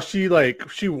talking about how she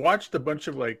watched a bunch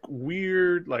of like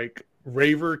weird like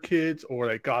raver kids or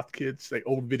like goth kids, like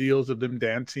old videos of them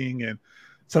dancing and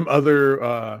some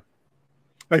other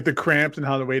like the Cramps and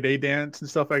how the way they dance and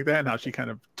stuff like that, and how she kind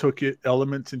of took it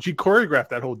elements and she choreographed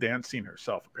that whole dance scene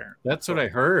herself, apparently. That's what I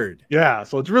heard. Yeah,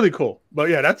 so it's really cool. But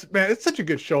yeah, it's such a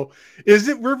good show. Is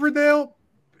it Riverdale?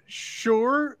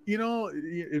 Sure,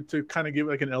 to kind of give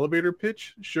like an elevator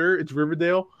pitch, sure, it's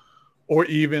Riverdale or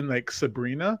even like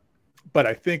Sabrina, but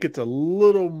I think it's a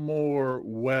little more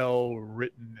well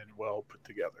written and well put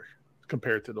together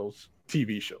compared to those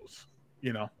TV shows,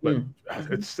 but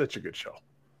it's such a good show.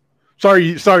 Sorry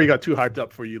you got too hyped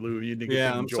up for you, Lou. You didn't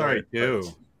I'm sorry it, too.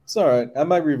 It's all right. I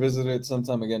might revisit it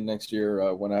sometime again next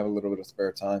year when I have a little bit of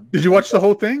spare time. Did you watch the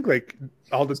whole thing? Like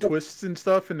all the twists and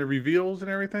stuff and the reveals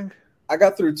and everything? I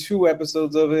got through 2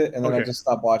 episodes of it, and then I Okay. just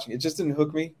stopped watching. It just didn't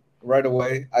hook me right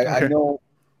away. I Okay. know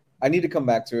I need to come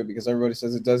back to it because everybody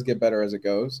says it does get better as it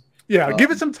goes. Yeah,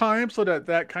 give it some time so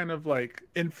that kind of like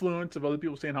influence of other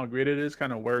people saying how great it is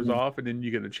kind of wears Mhm. off, and then you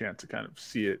get a chance to kind of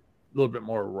see it a little bit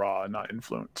more raw and not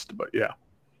influenced. But yeah,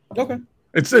 Okay.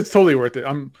 it's totally worth it.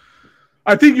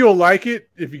 I think you'll like it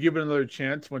if you give it another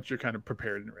chance once you're kind of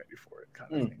prepared and ready for it,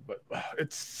 kind of thing. But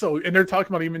it's so, and they're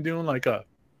talking about even doing like a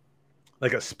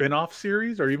spin-off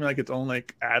series or even like its own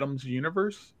like Adams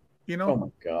universe, you Oh know? my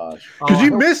gosh. Because Oh,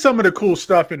 you miss some of the cool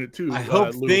stuff in it too. I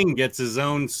hope Lou. Thing gets his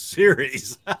own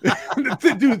series.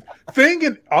 Dude, Thing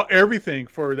and everything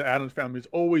for the Addams family has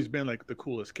always been like the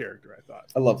coolest character, I thought.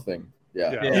 I love Thing.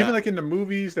 Yeah. Yeah. Yeah. Even like in the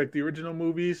movies, like the original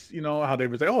movies, you know, how they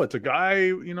was like, oh, it's a guy,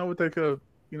 you know, with like a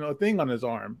thing on his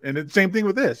arm. And it's same thing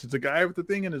with this. It's a guy with the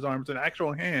thing in his arm. It's an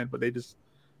actual hand, but they just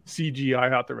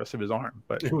CGI out the rest of his arm.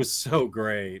 But It was so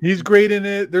great. he's great in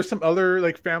it. There's some other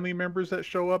like family members that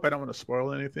show up. I don't want to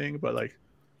spoil anything, but like,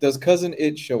 Does Cousin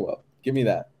It show up? Give me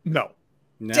that. no.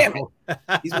 No. Damn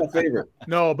He's my favorite.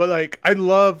 No, but like I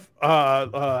love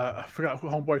I forgot who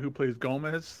homeboy who plays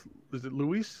Gomez. Is it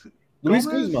Luis? Luis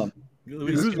Gomez? Guzman.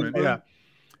 Luis Guzman, Guzman. yeah.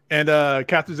 And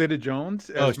Catherine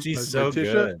Zeta-Jones. Oh, she's so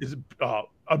good. Is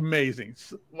amazing.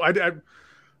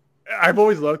 I've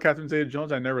always loved Catherine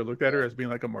Zeta-Jones. I never looked at her as being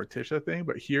like a Morticia thing,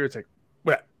 but here it's like,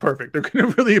 well, perfect. There could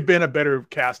have really been a better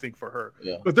casting for her.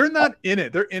 Yeah. But they're not in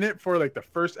it. They're in it for like the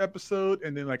first episode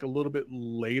and then like a little bit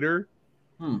later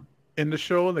in the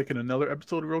show, like in another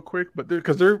episode real quick. But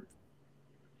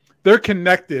they're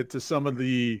connected to some of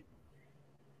the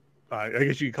I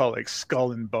guess you could call it like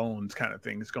skull and bones kind of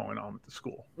things going on with the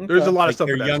school. Okay. There's a lot of Like stuff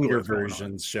their with that younger story going on.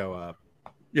 versions show up.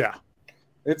 Yeah.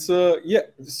 It's yeah.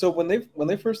 So when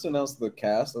they first announced the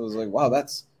cast, I was like, wow,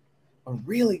 that's a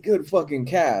really good fucking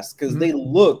cast because they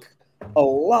look a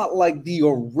lot like the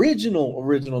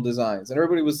original designs. And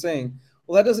everybody was saying,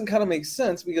 well, that doesn't kind of make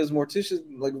sense because Morticia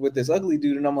like with this ugly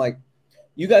dude, and I'm like,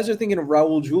 you guys are thinking of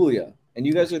Raul Julia, and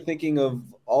you guys are thinking of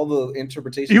all the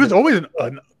interpretations. He was always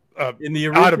In the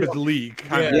original, out of his league.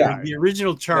 Kind of Yeah. guy. the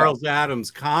original Charles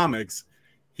Adams comics,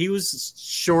 he was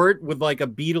short with like a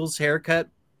Beatles haircut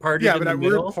parted Yeah, in but the that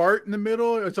middle. weird part in the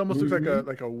middle, it almost looks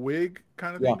like a wig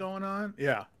kind of thing going on.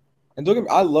 Yeah. And don't get me,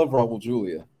 I love Raul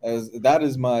Julia as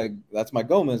that's my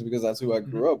Gomez because that's who I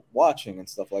grew up watching and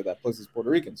stuff like that. Plus he's Puerto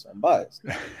Rican, so I'm biased.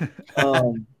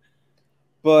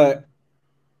 But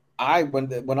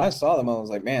when I saw them, I was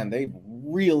like, man, they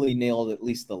really nailed at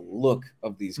least the look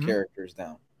of these characters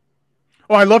down.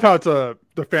 Well, I love how it's the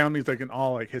family's like an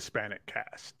all like Hispanic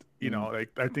cast. You know, like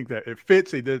I think that it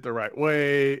fits. They did it the right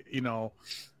way. You know,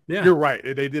 Yeah. you're right.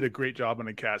 They did a great job on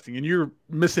the casting, and you're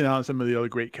missing out on some of the other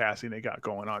great casting they got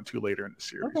going on too later in the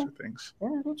series or things.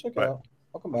 All right, go check it out.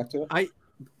 I'll come back to it.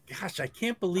 Gosh, I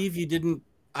can't believe you didn't.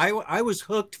 I was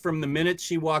hooked from the minute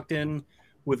she walked in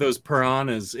with those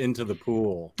piranhas into the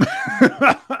pool.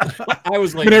 I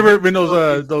was like, Whenever when those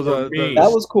me.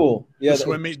 That was cool. Yeah, the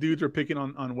swim meet dudes are picking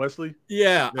on Wesley.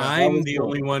 yeah, Yeah, I'm was the cool.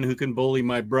 only one who can bully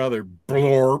my brother.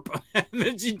 Blorp. And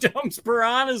then she dumps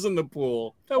piranhas in the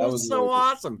pool. That was was so really cool.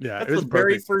 awesome. Yeah, That's it was the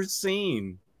very perfect. first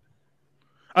scene.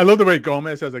 I love the way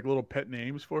Gomez has like little pet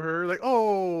names for her, like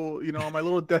oh, you know, my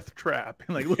little death trap,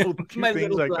 and like little cute My things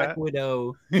little like black that.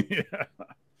 widow. Yeah.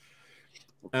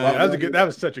 That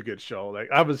was such a good show. Like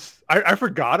I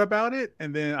forgot about it,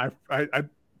 and then I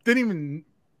wasn't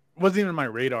even on my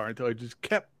radar until it just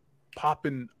kept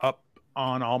popping up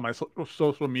on all my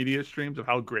social media streams of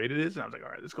how great it is, and I was like, all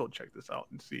right, let's go check this out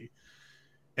and see.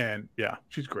 And yeah,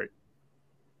 she's great.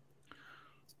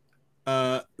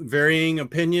 Varying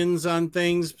opinions on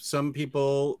things. Some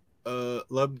people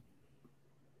love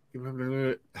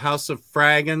House of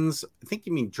Fragons. I think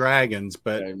you mean Dragons,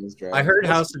 but I heard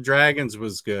House of Dragons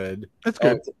was good. That's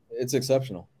good. It's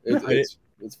exceptional.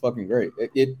 It's fucking great.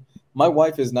 My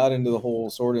wife is not into the whole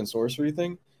sword and sorcery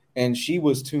thing, and she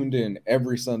was tuned in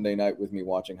every Sunday night with me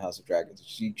watching House of Dragons.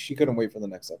 She couldn't wait for the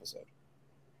next episode.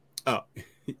 Oh,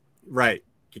 right.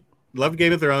 Love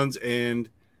Game of Thrones, and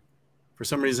for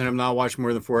some reason, I've not watched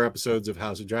more than 4 episodes of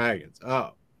House of Dragons.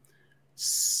 Oh.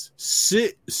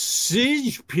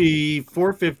 Siege P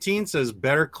 415 says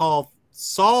Better Call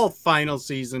Saul final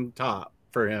season top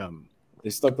for him. They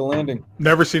stuck the landing.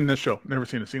 Never seen this show. Never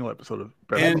seen a single episode of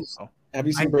Better Call Saul. Have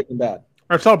you seen Breaking Bad?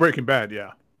 I saw Breaking Bad.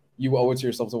 Yeah, You owe it to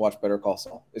yourself to watch Better Call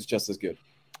Saul. It's just as good.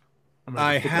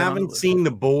 I haven't seen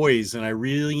The Boys, and I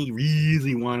really,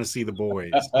 really want to see The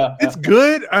Boys. It's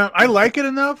good. I like it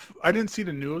enough. I didn't see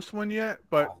the newest one yet,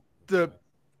 but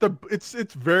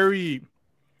it's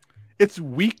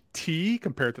weak tea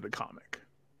compared to the comic.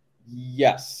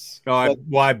 Yes. Oh,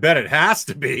 I bet it has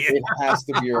to be. It has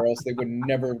to be, or else they would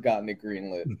never have gotten it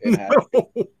greenlit. It has to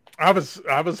be. I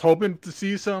was hoping to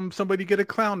see somebody get a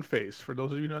clown face. For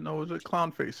those of you who don't know what a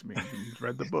clown face means, you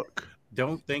read the book.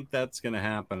 Don't think that's going to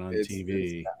happen on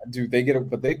TV. Dude,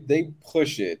 they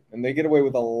push it, and they get away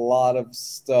with a lot of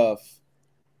stuff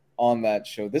on that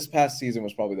show. This past season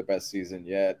was probably the best season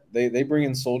yet. They bring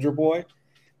in Soldier Boy,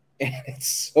 and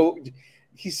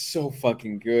he's so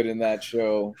fucking good in that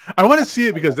show. I want to see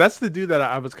it because that's the dude that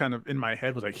I was kind of in my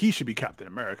head was like, he should be Captain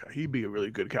America. He'd be a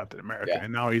really good Captain America. Yeah.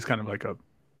 And now he's kind of like a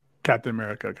Captain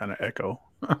America kind of echo.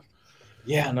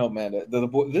 Yeah, no, man.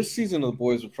 This season of The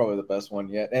Boys was probably the best one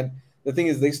yet. And the thing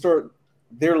is,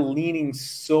 they're leaning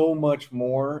so much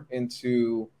more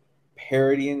into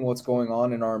parodying what's going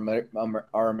on in our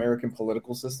American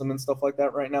political system and stuff like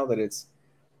that right now that it's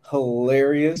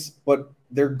hilarious, but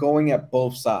they're going at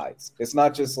both sides. It's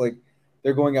not just like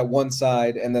they're going at one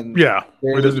side and then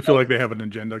it doesn't feel like they have an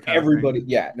agenda. Everybody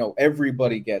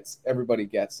gets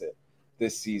it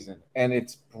this season, and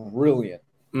it's brilliant.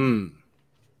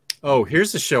 Oh,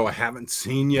 here's a show I haven't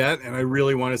seen yet, and I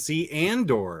really want to see.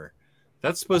 Andor.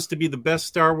 That's supposed to be the best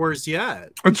Star Wars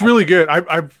yet. It's really good.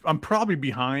 I'm probably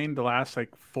behind the last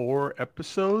like 4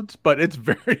 episodes, but it's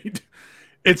very.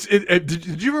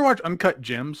 Did you ever watch Uncut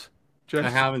Gems? I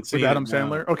haven't seen with Adam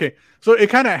Sandler. No. Okay, so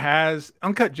it kind of has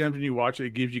Uncut Gems. When you watch it,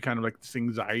 it gives you kind of like this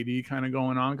anxiety kind of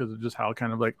going on because of just how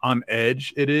kind of like on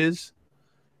edge it is.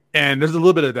 And there's a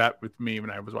little bit of that with me when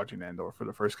I was watching Andor for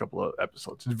the first couple of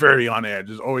episodes. It's very on edge.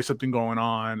 There's always something going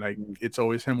on. Like it's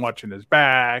always him watching his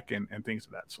back and things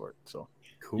of that sort. So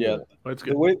cool. Yeah, but it's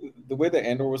good. The way that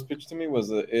Andor was pitched to me was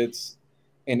that it's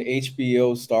an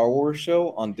HBO Star Wars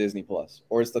show on Disney Plus,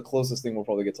 or it's the closest thing we'll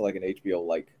probably get to like an HBO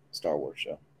like Star Wars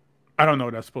show. I don't know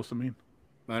what that's supposed to mean.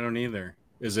 I don't either.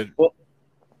 Is it? Well,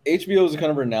 HBO is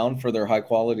kind of renowned for their high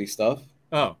quality stuff.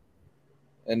 Oh,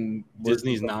 and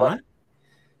Disney's not.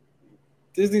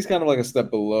 Disney's kind of like a step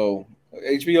below.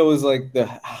 HBO is like the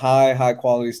high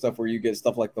quality stuff where you get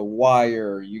stuff like The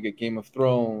Wire, you get Game of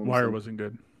Thrones. Wire wasn't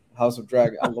good. House of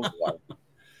Dragon. I love The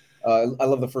Wire. I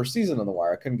love the first season of The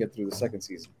Wire. I couldn't get through the second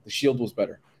season. The Shield was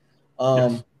better.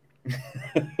 Yes.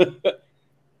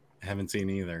 Haven't seen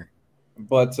either.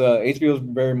 But HBO is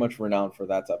very much renowned for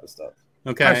that type of stuff.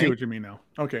 Okay, I see what you mean now.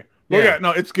 Okay, well, yeah,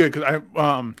 no, it's good because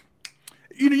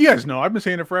you guys know I've been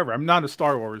saying it forever. I'm not a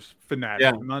Star Wars fanatic.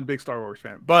 Yeah. I'm not a big Star Wars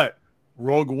fan, but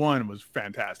Rogue One was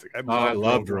fantastic. I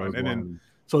loved Rogue One. And then,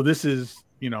 so this is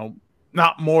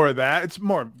not more of that. It's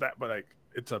more of that, but like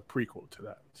it's a prequel to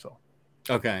that. So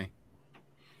okay.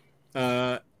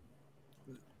 This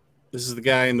is the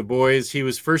guy in The Boys. He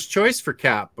was first choice for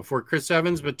Cap before Chris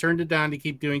Evans, but turned it down to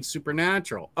keep doing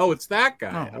Supernatural. Oh, it's that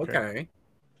guy. Oh, okay.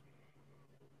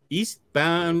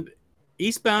 Eastbound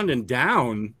and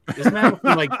Down. Isn't that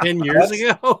from like 10 years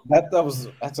ago?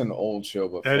 That's an old show.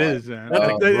 Before. That is.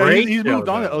 He's moved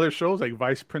on to other shows like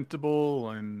Vice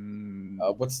Principal and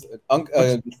Righteous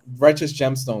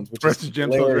Gemstones. Righteous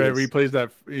Gemstones, where he plays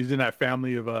that. He's in that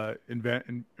family of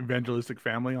evangelistic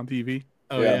family on TV.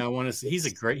 Oh yeah, I want to see.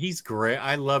 He's great.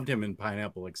 I loved him in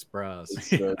Pineapple Express.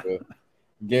 So good.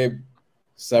 Gabe,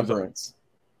 Severance.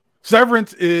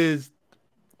 Severance is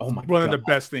one of the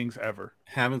best things ever.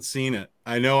 Haven't seen it.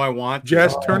 I know I want to.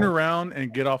 Just turn around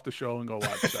and get off the show and go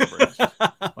watch Severance.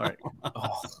 Like,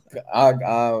 I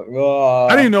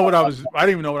didn't even know what I was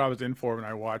in for when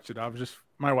I watched it.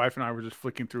 My wife and I were just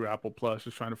flicking through Apple Plus,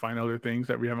 just trying to find other things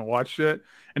that we haven't watched yet,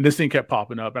 and this thing kept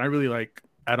popping up. And I really like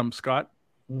Adam Scott.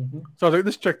 Mm-hmm. So I was like,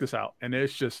 let's check this out. And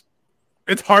it's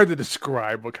hard to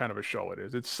describe what kind of a show it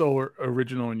is. It's so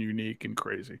original and unique and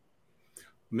crazy.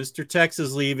 Mr. Tex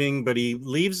is leaving, but he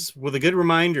leaves with a good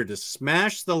reminder to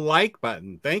smash the like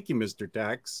button. Thank you, Mr.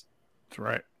 Tex. That's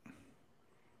right.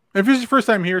 If this is your first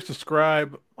time here,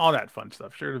 subscribe, all that fun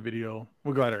stuff. Share the video.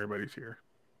 We're glad everybody's here.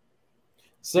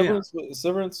 Severance.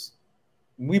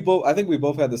 I think we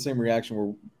both had the same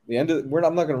reaction where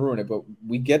I'm not going to ruin it, but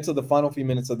we get to the final few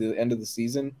minutes of the end of the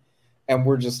season and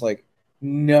we're just like,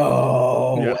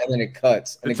 no. Yeah. And then it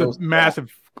cuts. And it's a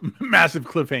massive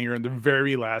cliffhanger in the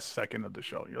very last second of the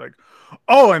show. You're like,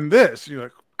 oh, and this. You're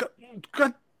like,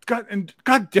 God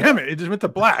damn it. It just went to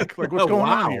black. Like, what's going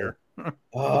on here?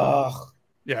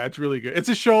 Yeah, it's really good. It's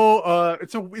a show.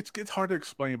 It's hard to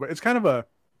explain, but it's kind of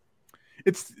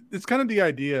the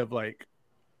idea of like,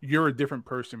 you're a different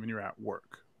person when you're at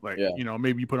work. Like,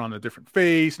 maybe you put on a different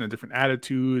face and a different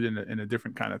attitude and a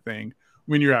different kind of thing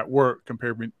when you're at work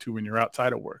compared to when you're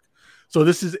outside of work. So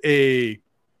this is we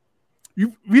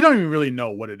don't even really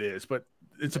know what it is, but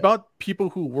it's about people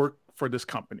who work for this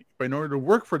company. But in order to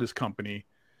work for this company,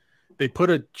 they put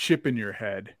a chip in your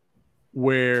head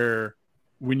where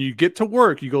when you get to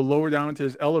work, you go lower down into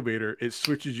this elevator, it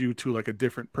switches you to like a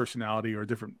different personality or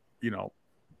different,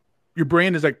 your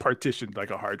brain is like partitioned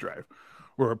like a hard drive,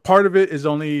 where a part of it is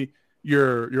only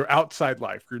your outside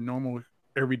life, your normal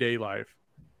everyday life,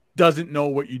 doesn't know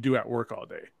what you do at work all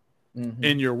day. Mm-hmm.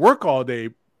 And your work all day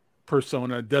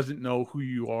persona doesn't know who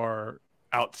you are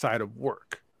outside of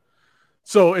work.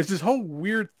 So it's this whole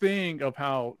weird thing of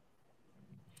how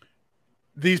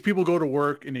these people go to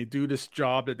work and they do this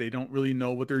job that they don't really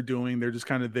know what they're doing. They're just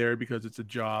kind of there because it's a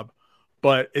job,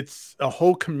 but it's a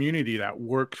whole community that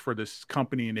works for this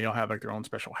company, and they all have like their own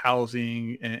special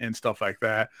housing and stuff like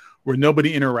that, where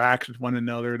nobody interacts with one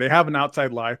another. They have an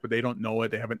outside life, but they don't know it.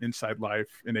 They have an inside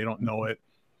life and they don't know it.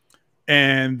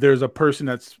 And there's a person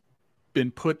that's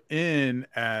been put in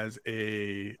as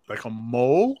a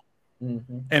mole,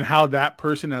 Mm-hmm. and how that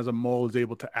person as a mole is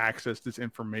able to access this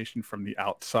information from the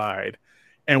outside,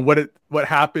 and what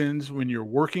happens when you're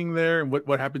working there, and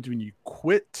what happens when you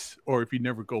quit, or if you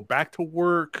never go back to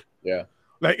work. Yeah.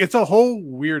 Like, it's a whole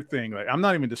weird thing. Like, I'm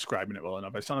not even describing it well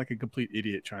enough. I sound like a complete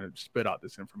idiot trying to spit out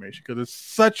this information, because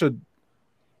it's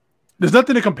there's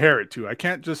nothing to compare it to. I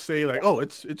can't just say like, oh,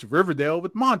 it's Riverdale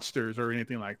with monsters or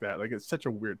anything like that. Like, it's such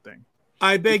a weird thing.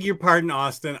 I beg your pardon,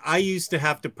 Austin. I used to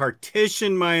have to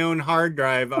partition my own hard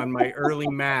drive on my early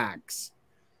Macs.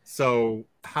 So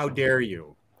how dare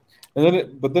you? And then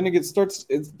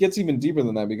it gets even deeper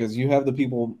than that, because you have the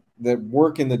people that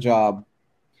work in the job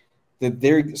that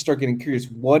they start getting curious.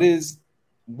 What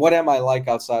am I like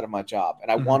outside of my job?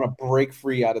 And I want to break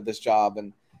free out of this job.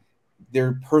 And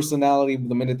their personality,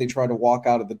 the minute they try to walk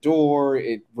out of the door,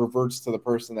 it reverts to the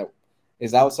person that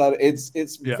is outside.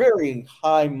 It's very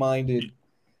high-minded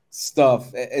stuff.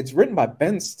 It's written by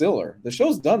Ben Stiller. The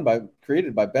show's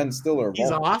created by Ben Stiller. He's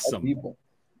awesome. People.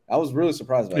 I was really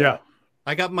surprised by that.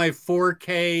 I got my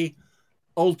 4K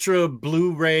Ultra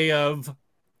Blu-ray of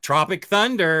Tropic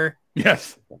Thunder.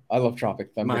 Yes. I love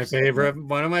Tropic Thunder.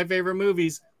 One of my favorite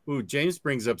movies. Ooh, James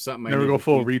brings up something. Never go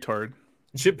full retard.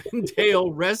 Chip and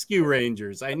Dale Rescue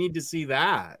Rangers. I need to see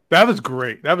that. That was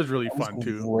great. That was really fun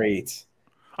too. Great.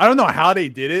 I don't know how they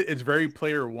did it. It's very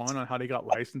Player One on how they got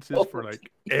licenses for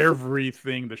like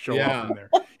everything to show up in there.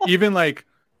 Even like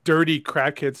dirty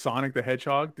crackhead Sonic the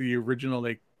Hedgehog, the original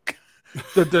like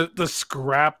the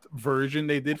scrapped version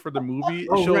they did for the movie.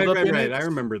 Right. It. I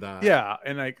remember that. Yeah,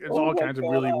 and like it's all kinds of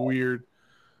really weird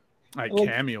like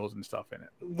cameos and stuff in it.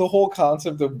 The whole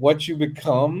concept of what you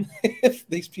become if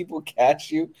these people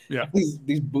catch you. Yeah.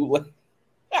 These bootleg.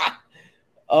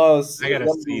 Oh, I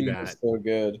gotta see that. So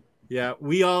good. Yeah,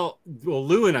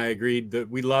 Lou and I agreed that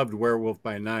we loved Werewolf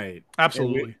by Night.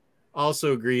 Absolutely. We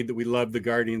also agreed that we loved the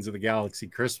Guardians of the Galaxy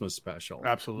Christmas special.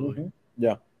 Absolutely. Mm-hmm.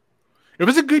 Yeah. It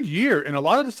was a good year, and a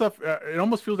lot of the stuff, it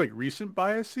almost feels like recent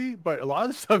biasy, but a lot of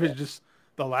the stuff is just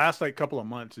the last like couple of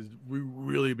months is we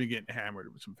really been getting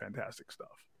hammered with some fantastic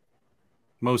stuff.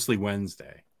 Mostly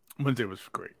Wednesday. Wednesday was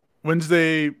great.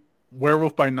 Wednesday,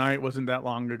 Werewolf by Night wasn't that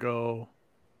long ago.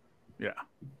 Yeah.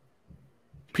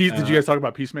 Did you guys talk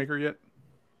about Peacemaker yet?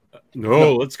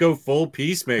 No, let's go full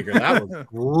Peacemaker. That was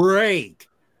great.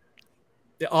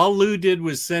 All Lou did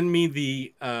was send me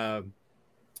the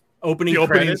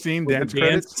opening scene, dance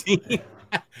credits. Scene.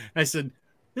 I said,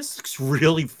 this looks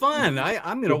really fun.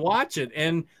 I'm going to watch it.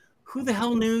 And who the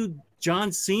hell knew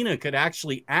John Cena could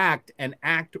actually act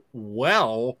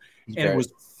well? It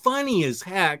was funny as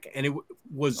heck. And it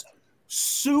was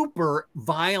super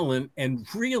violent and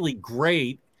really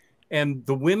great. And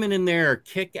the women in there are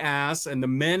kick ass, and the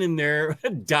men in there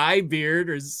dye beard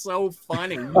are so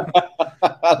funny.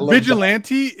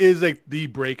 Vigilante is like the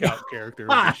breakout character of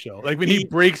the show. Like when he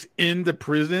breaks into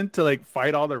prison to like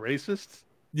fight all the racists.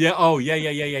 Yeah. Oh,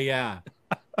 yeah.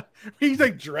 He's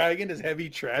like dragging his heavy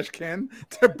trash can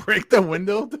to break the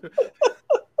window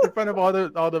in front of all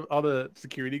the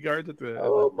security guards at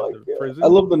the prison. I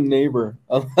love the neighbor.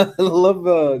 I love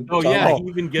the. Oh yeah, he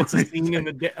even gets a scene in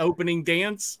the opening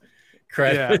dance.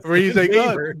 Yeah, where he's like, do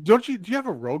you have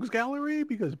a rogues gallery?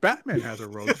 Because Batman has a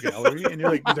rogues gallery. And he's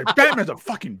like, Batman's a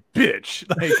fucking bitch.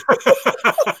 Like,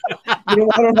 you know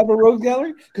why I don't have a rogues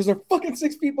gallery? Because they're fucking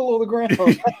 6 people on the ground.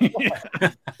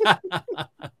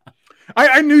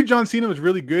 I knew John Cena was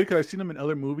really good because I've seen him in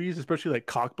other movies, especially like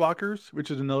Cock Blockers,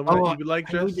 which is another one that you would like,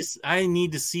 Jess. I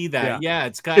need to see that. Yeah,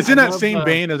 it's in that same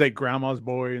vein as like Grandma's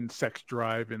Boy and Sex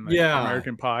Drive and like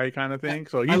American Pie kind of thing.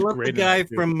 So he's great. The guy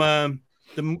from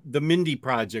the Mindy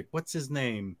Project. What's his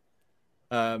name?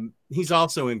 He's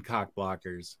also in Cock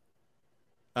Blockers.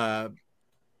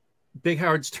 big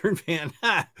Howard Stern fan.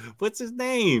 What's his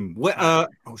name? What?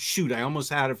 Oh shoot! I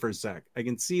almost had it for a sec. I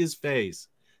can see his face.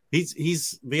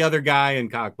 He's the other guy in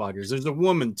Cockblockers. There's a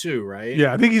woman too, right?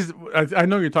 Yeah, I think he's. I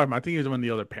know you're talking about. I think he's one of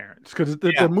the other parents because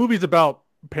the movie's about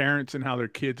parents and how their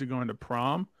kids are going to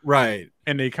prom, right?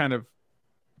 And they kind of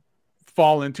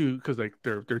fall into because like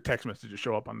their text messages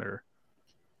show up on their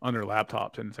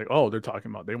laptops, and it's like, oh, they're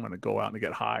talking about they want to go out and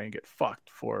get high and get fucked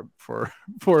for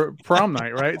prom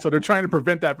night, right? So they're trying to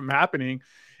prevent that from happening,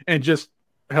 and just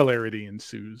hilarity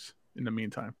ensues in the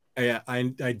meantime. Yeah, I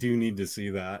do need to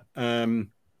see that.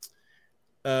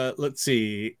 Let's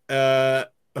see.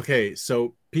 Okay,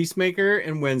 so Peacemaker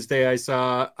and Wednesday I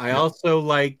saw. I also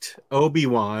liked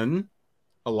Obi-Wan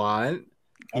a lot,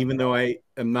 even though I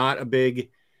am not a big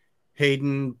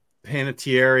Hayden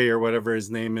Panettiere or whatever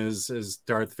his name is as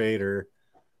Darth Vader.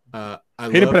 Hayden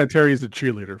Panettiere is the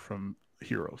cheerleader from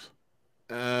Heroes.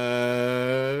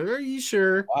 Are you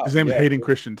sure? Wow, his name is Hayden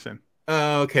Christensen.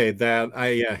 Okay,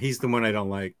 he's the one I don't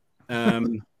like.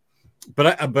 But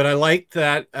I like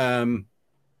that.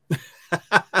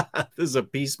 This is a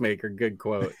Peacemaker good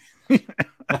quote.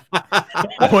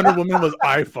 Wonder Woman was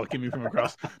eye fucking me from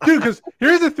across, dude. Because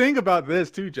here's the thing about this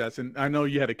too, Jess, and I know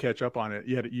you had to catch up on it.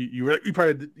 You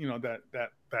probably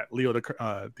that Leo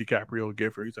DiCaprio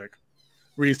gif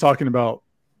where he's talking about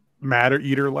Matter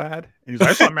Eater Lad, and he's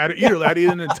like, I saw Matter Eater Lad eat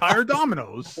an entire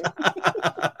Domino's.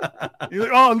 He's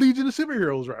like, oh, Legion of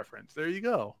Superheroes reference. There you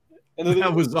go. And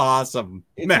that was awesome.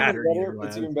 It's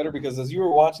even better because as you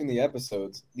were watching the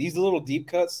episodes, these little deep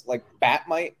cuts like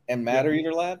Batmite and Matter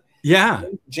Eater Lad. Yeah.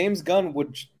 James Gunn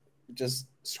would just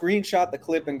screenshot the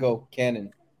clip and go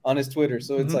canon on his Twitter.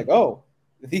 So it's like, oh,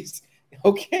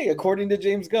 according to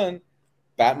James Gunn,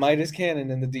 Batmite is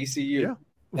canon in the DCU. Yeah.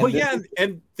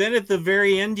 And then at the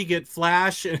very end, you get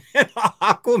Flash and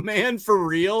Aquaman for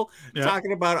real,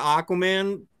 talking about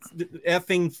Aquaman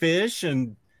effing fish,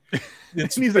 and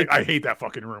he's like, I hate that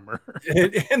fucking rumor.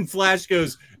 And Flash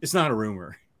goes, it's not a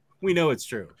rumor. We know it's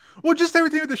true. Well, just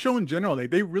everything with the show in general,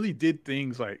 they really did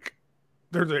things like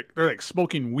they're like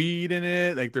smoking weed in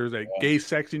it, like there's like gay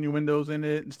sex innuendos in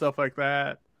it and stuff like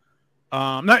that.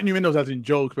 Not innuendos as in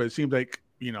jokes, but it seems like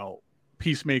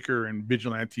Peacemaker and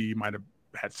Vigilante might have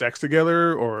had sex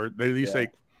together, or they at least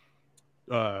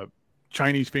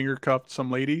Chinese finger cuffed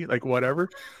some lady, like whatever.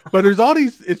 But there's all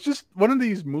these. It's just one of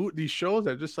these shows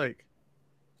that just like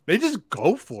they just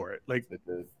go for it. Like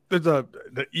there's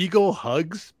the eagle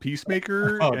hugs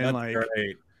Peacemaker, and like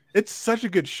great. It's such a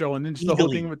good show. And then just the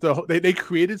whole thing with they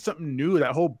created something new.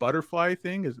 That whole butterfly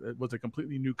thing was a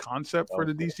completely new concept for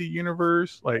the DC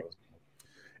universe. Like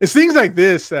it's things like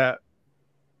this that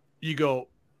you go,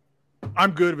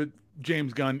 I'm good with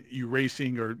James Gunn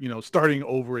erasing or starting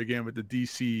over again with the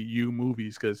DCU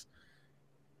movies, because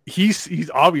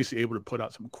he's obviously able to put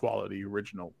out some quality,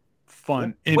 original,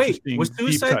 fun, interesting,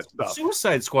 deep cut stuff.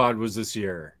 Suicide Squad was this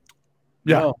year.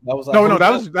 Yeah, that was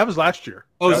last year.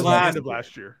 Oh, it was the end of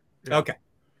last year. Yeah. Okay,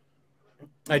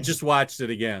 I just watched it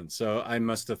again, so I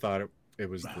must have thought it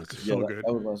was so good.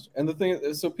 That was, and the thing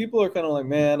is, so people are kind of like,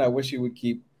 man, I wish he would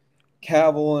keep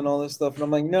Cavill and all this stuff, and I'm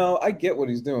like, no, I get what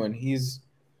he's doing. He's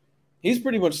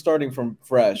pretty much starting from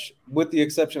fresh, with the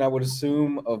exception, I would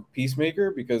assume, of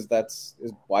Peacemaker, because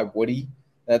why would he?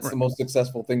 That's the most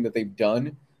successful thing that they've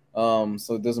done.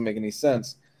 So it doesn't make any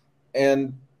sense.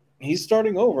 And he's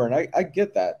starting over, and I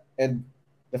get that. And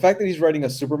the fact that he's writing a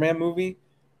Superman movie,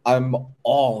 I'm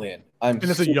all in. And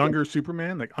it's a younger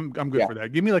Superman. Like I'm good for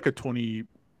that. Give me like a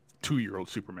 22-year-old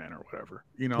Superman or whatever.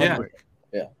 Yeah.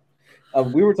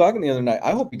 We were talking the other night.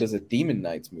 I hope he does a Demon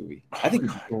Knights movie. I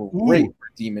think he's great for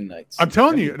Demon Knights. I'm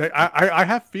telling you, I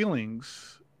have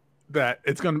feelings that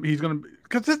he's gonna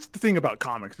because that's the thing about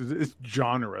comics, is it's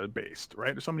genre based,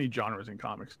 right? There's so many genres in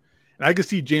comics, and I can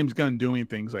see James Gunn doing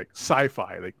things like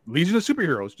sci-fi, like Legion of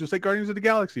Superheroes, just like Guardians of the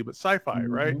Galaxy, but sci-fi,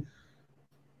 right?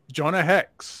 Jonah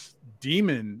Hex,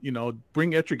 Demon,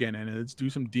 bring Etrigan in and let's do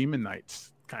some Demon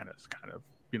Knights kind of.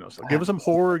 So give us some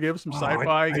horror, give us some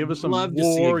sci-fi, give us some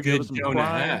war, give us some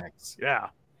crime. Yeah.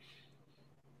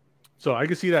 So I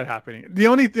can see that happening. The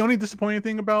only disappointing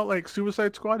thing about like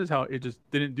Suicide Squad is how it just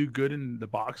didn't do good in the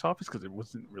box office, because it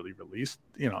wasn't really released.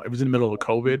 It was in the middle of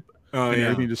COVID, and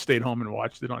everything just stayed home and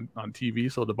watched it on TV.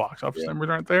 So the box office numbers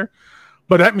aren't there.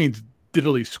 But that means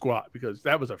diddly squat, because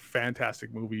that was a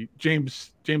fantastic movie.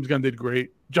 James Gunn did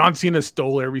great. John Cena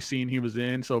stole every scene he was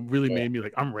in, so it really made me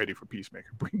like, I'm ready for Peacemaker.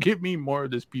 Give me more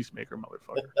of this Peacemaker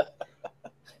motherfucker.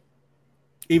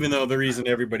 Even though the reason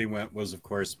everybody went was, of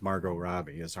course, Margot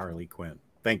Robbie as Harley Quinn.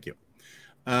 Thank you.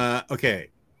 Okay.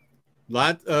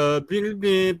 I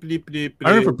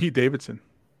remember Pete Davidson.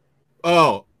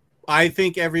 Oh, I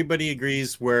think everybody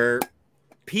agrees where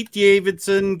Pete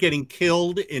Davidson getting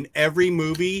killed in every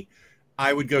movie,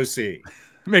 I would go see.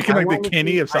 Make him I like the wanna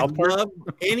Kenny see- of South I Park. love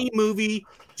any movie,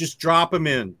 just drop him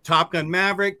in. Top Gun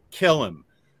Maverick, kill him.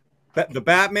 The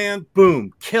Batman,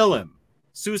 boom, kill him.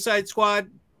 Suicide Squad,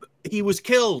 he was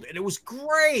killed, and it was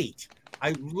great.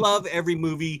 I love every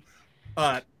movie.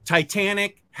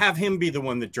 Titanic, have him be the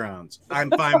one that drowns. I'm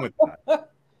fine with that.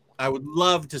 I would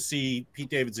love to see Pete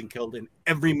Davidson killed in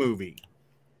every movie.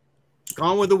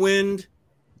 Gone with the Wind,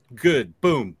 good,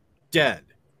 boom, dead.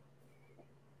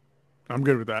 I'm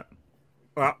good with that.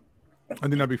 Well, I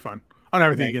think that'd be fun. I don't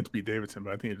have anything Thank- against Pete Davidson,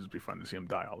 but I think it'd just be fun to see him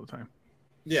die all the time.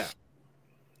 yeah.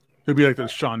 It'd be like the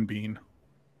Sean Bean.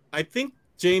 I think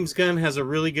James Gunn has a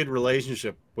really good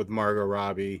relationship with Margot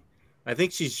Robbie. I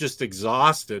think she's just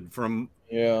exhausted from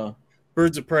Yeah.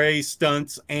 Birds of Prey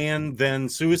stunts and then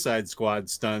Suicide Squad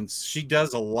stunts. She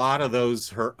does a lot of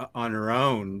those on her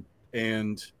own,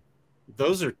 and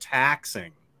those are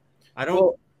taxing. I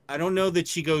don't know that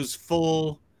she goes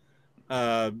full.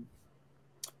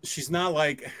 She's not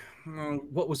like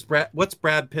what's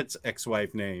Brad Pitt's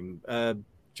ex-wife name?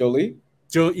 Jolie?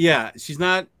 Yeah, she's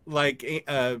not like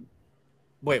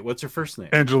wait, what's her first name?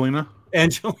 Angelina.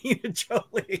 Angelina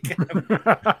Jolie,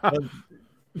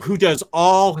 who does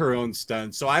all her own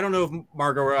stunts. So I don't know if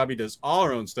Margot Robbie does all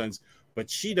her own stunts, but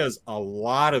she does a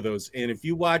lot of those. And if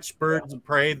you watch Birds of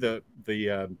Prey, the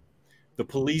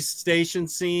police station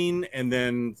scene, and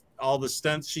then all the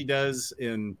stunts she does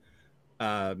in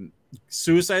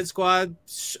Suicide Squad,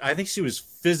 I think she was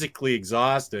physically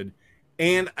exhausted.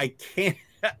 And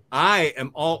I am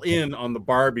all in on the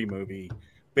Barbie movie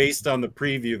based on the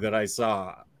preview that I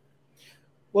saw.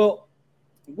 Well,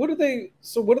 what are they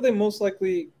most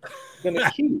likely going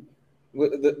to keep?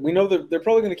 We know that they're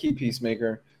probably going to keep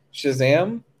Peacemaker.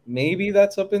 Shazam, maybe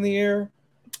that's up in the air.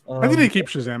 I think they keep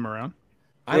Shazam around.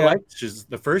 I like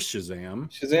the first Shazam.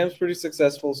 Shazam's pretty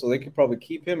successful, so they could probably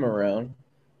keep him around.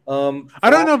 I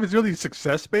don't know if it's really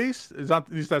success based. It's not.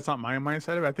 At least that's not my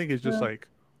mindset of it. I think it's just like,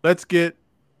 let's get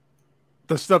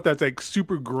the stuff that's like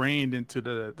super grained into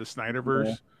the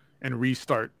Snyderverse and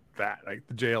restart that. Like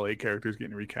the JLA characters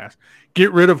getting recast.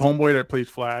 Get rid of Homeboy that plays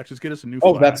Flash. Just get us a new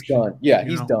Flash. That's done. Yeah,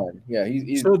 he's done. Yeah,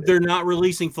 he's So they're not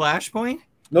releasing Flashpoint?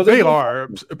 No, they are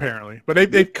apparently,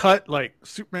 but they've cut like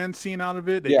Superman scene out of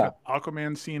it. They cut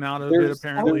Aquaman scene out of it.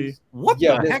 Apparently, what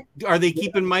the heck? Are they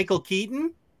keeping Michael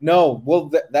Keaton? No, well,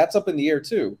 that's up in the air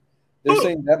too. They're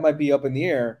saying that might be up in the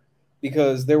air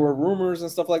because there were rumors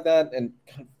and stuff like that. And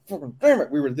God, damn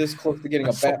it, we were this close to getting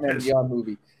a Batman Beyond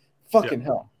movie. Fucking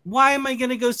hell! Why am I going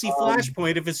to go see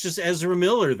Flashpoint if it's just Ezra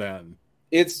Miller? Then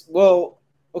it's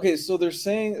okay. So they're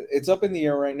saying it's up in the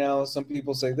air right now. Some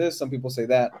people say this, some people say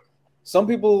that. Some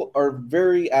people are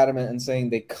very adamant in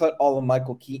saying they cut all of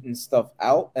Michael Keaton stuff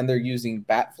out and they're using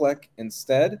Batfleck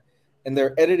instead. And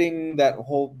they're editing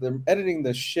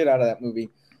the shit out of that movie.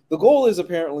 The goal is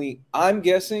apparently, I'm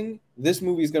guessing, this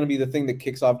movie is going to be the thing that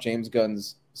kicks off James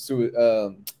Gunn's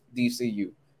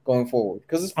DCU going forward.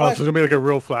 Because it's so it's gonna be like a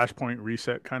real Flashpoint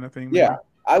reset kind of thing. Maybe? Yeah,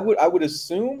 I would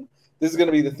assume this is going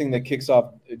to be the thing that kicks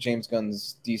off James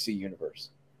Gunn's DC universe.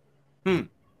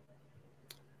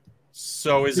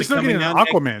 So is We're it still coming getting out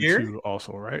Aquaman next year? 2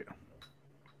 also, right?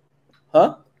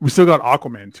 Huh? We still got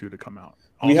Aquaman 2 to come out.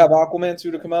 We have Aquaman 2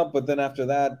 to come out, but then after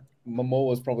that,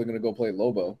 Momoa is probably going to go play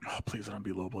Lobo. Oh, please don't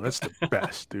be Lobo. That's the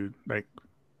best, dude. Like,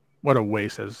 what a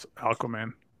waste as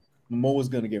Aquaman. Momoa's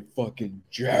going to get fucking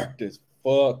jacked as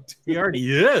fuck. He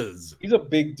already is. He's a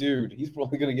big dude. He's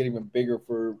probably going to get even bigger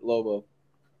for Lobo.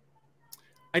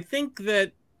 I think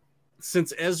that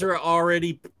since Ezra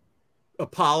already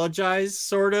apologized,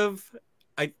 sort of,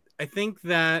 I think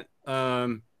that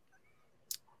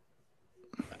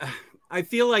I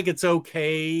feel like it's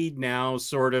okay now,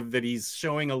 sort of, that he's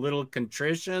showing a little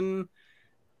contrition,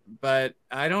 but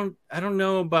I don't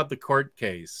know about the court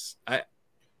case. I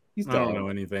don't know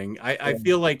anything. I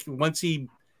feel like once he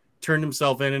turned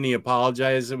himself in and he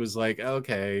apologized, it was like,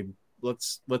 okay,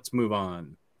 let's move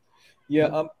on.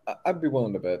 Yeah, I'd be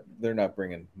willing to bet they're not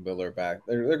bringing Miller back.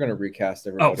 They're going to recast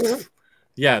everybody. Oh,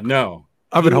 yeah, no.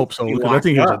 I would hope so, because I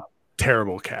think he was a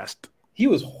terrible cast. He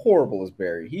was horrible as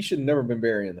Barry. He should never have been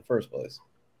Barry in the first place.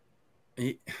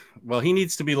 He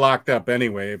needs to be locked up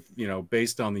anyway,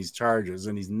 based on these charges,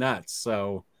 and he's nuts.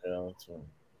 So, yeah, that's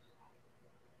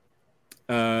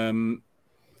right.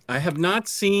 I have not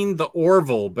seen the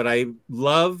Orville, but I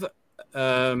love.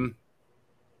 I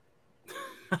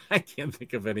can't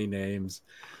think of any names.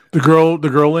 The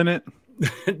girl in it.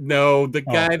 No, the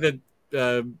guy that.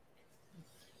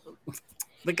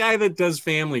 The guy that does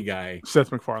Family Guy.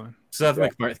 Seth MacFarlane. Seth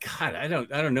MacFarlane. God, I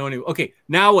don't know any. Okay,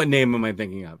 now what name am I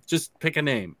thinking of? Just pick a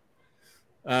name.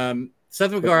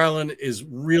 Seth MacFarlane is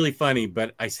really funny,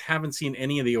 but I haven't seen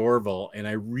any of the Orville, and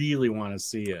I really want to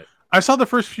see it. I saw the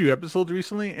first few episodes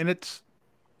recently, and it's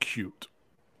cute.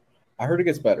 I heard it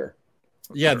gets better.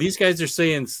 Yeah, these guys are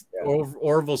saying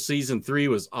Orville season 3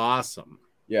 was awesome.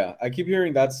 Yeah, I keep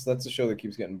hearing that's a show that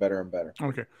keeps getting better and better.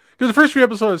 Okay, because the first few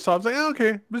episodes I saw, I was like,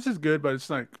 okay, this is good, but it's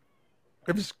like,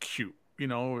 it was cute, you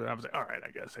know. I was like, all right,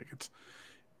 I guess like it's,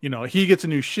 you know, he gets a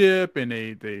new ship, and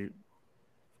they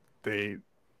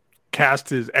cast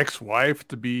his ex-wife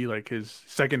to be like his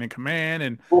second in command,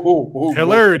 and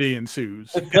hilarity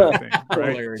ensues. Kind of thing,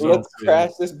 right? Let's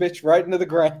crash this bitch right into the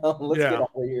ground. Let's get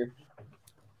out of here.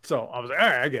 So I was like, all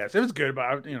right, I guess it was good,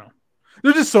 but you know,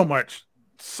 there's just so much,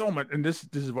 and this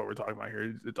is what we're talking about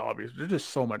here. It's obvious. There's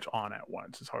just so much on at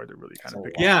once. It's hard to really kind of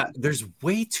pick. Yeah, there's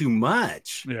way too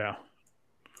much. Yeah.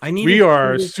 We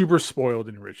are super spoiled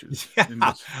in riches.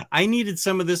 Yeah, I needed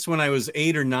some of this when I was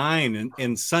 8 or 9,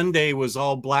 and Sunday was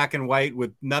all black and white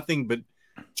with nothing but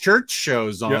church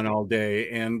shows on all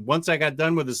day. And once I got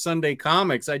done with the Sunday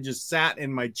comics, I just sat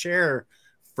in my chair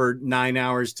for 9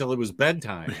 hours till it was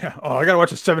bedtime. Yeah. Oh, I gotta watch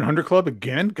the 700 Club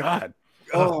again. God.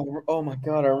 Oh my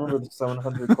God! I remember the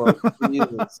 700 Club.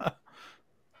 Jesus.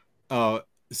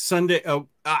 Sunday. Oh,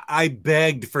 I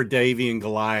begged for Davy and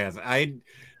Goliath.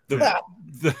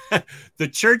 The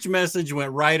church message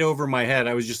went right over my head.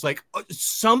 I was just like,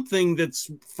 something that's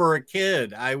for a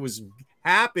kid. I was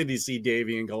happy to see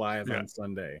Davy and Goliath on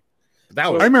Sunday. I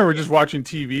remember just watching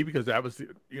TV because that was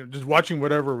just watching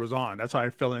whatever was on. That's how I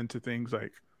fell into things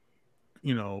like,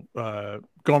 you know,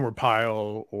 Gomer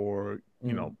Pyle or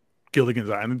you know, Gilligan's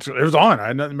Island. It was on. I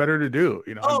had nothing better to do.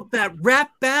 You know. Oh, that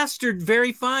Rat Bastard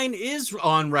Very Fine is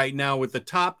on right now with the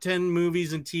top 10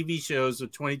 movies and TV shows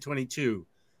of 2022.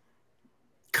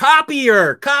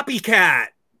 Copycat,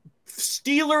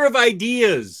 stealer of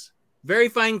ideas, Very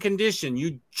Fine Condition,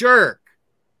 you jerk.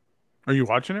 Are you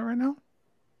watching it right now?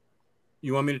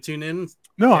 You want me to tune in?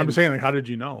 No, I'm saying, like, how did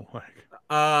you know? Like,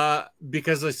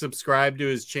 because I subscribe to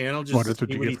his channel. Just that's what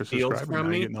you get for subscribing. From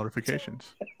me. You get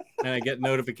notifications. And I get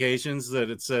notifications that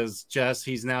it says, Jess,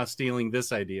 he's now stealing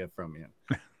this idea from you.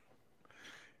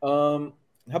 How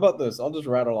about this? I'll just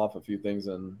rattle off a few things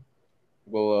and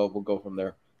we'll go from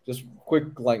there. Just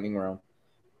quick lightning round.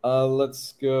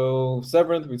 Let's go.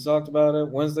 Severance, we talked about it.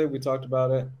 Wednesday, we talked about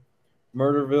it.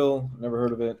 Murderville, never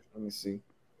heard of it. Let me see.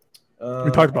 We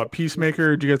talked about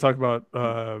Peacemaker. Did you guys talk about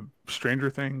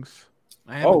Stranger Things?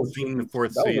 I haven't seen the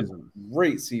 4th season.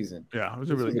 Great season. Yeah, it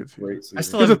was a really good season. Great season.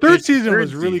 Because the third season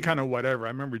was really kind of whatever. I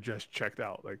remember just checked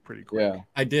out like pretty quick. Yeah,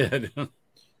 I did.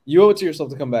 You owe it to yourself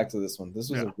to come back to this one.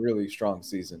 This was a really strong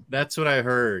season. That's what I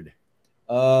heard.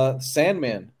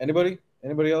 Sandman. Anybody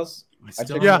else? I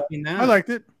liked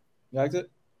it. You liked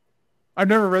it? I've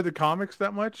never read the comics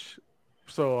that much,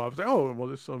 so I was like, oh, well,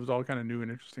 this was all kind of new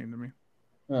and interesting to me.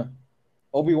 Huh.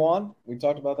 Obi-Wan. We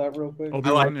talked about that real quick.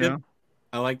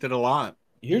 I liked it a lot.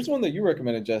 Here's one that you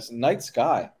recommended, Jess. Night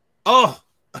Sky. Oh,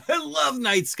 I love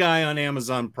Night Sky on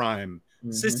Amazon Prime.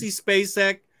 Sissy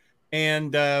Spacek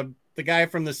and the guy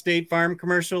from the State Farm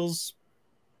commercials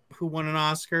who won an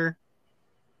Oscar.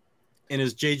 And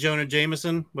is J. Jonah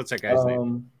Jameson? What's that guy's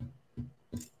name?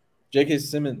 J.K.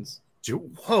 Simmons.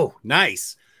 Whoa,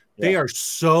 nice. Yeah. They are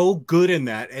so good in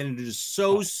that, and it is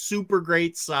so super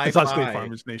great sci-fi. It's not State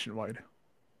Farm, it's nationwide.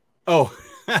 Oh,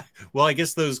 well, I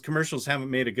guess those commercials haven't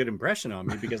made a good impression on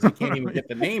me because I can't even get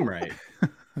the name right.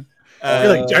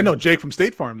 I know Jake from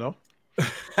State Farm, though.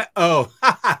 Oh.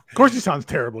 Of course he sounds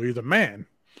terrible. He's a man.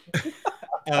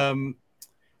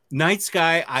 Night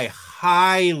Sky, I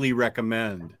highly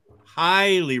recommend.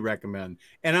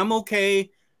 And I'm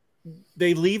okay.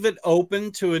 They leave it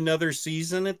open to another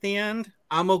season at the end.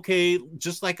 I'm okay,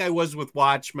 just like I was with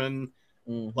Watchmen.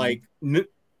 Like,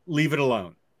 leave it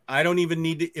alone. I don't even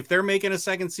need to. If they're making a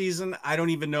second season, I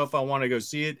don't even know if I want to go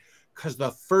see it because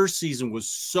the first season was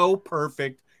so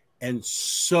perfect and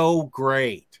so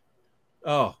great.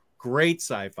 Oh, great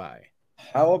sci-fi.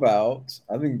 How about,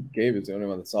 I think Gabe is the only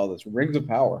one that saw this, Rings of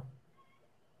Power.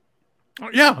 Oh,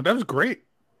 yeah, that was great.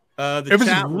 It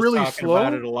was really slow.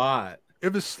 About it a lot.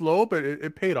 It was slow, but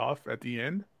it paid off at the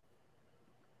end.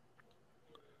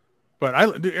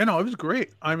 But it was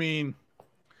great. I mean,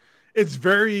 it's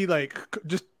very like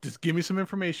just give me some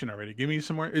information already. Give me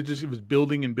some more. It was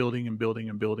building and building and building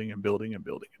and building and building and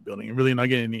building and building and really not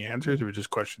getting any answers. It was just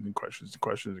questions and questions and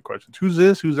questions and questions. Who's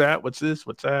this? Who's that? What's this?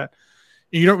 What's that?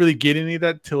 And you don't really get any of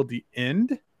that till the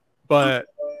end. But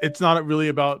it's not really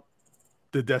about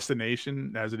the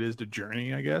destination as it is the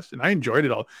journey, I guess. And I enjoyed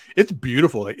it all. It's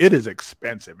beautiful. Like, it is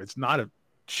expensive. It's not a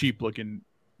cheap looking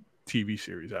TV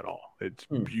series at all. It's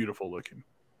beautiful looking.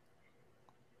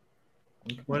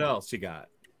 What else you got?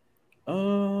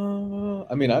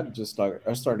 I mean, I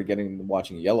started getting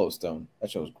watching Yellowstone. That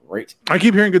show's great. I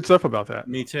keep hearing good stuff about that.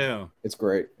 Me too. It's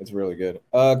great. It's really good.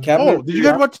 Did you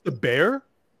guys watch The Bear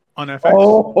on FX?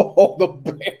 Oh,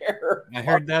 The Bear. I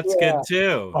heard that's good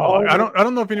too. Oh, I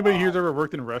don't know if anybody here's ever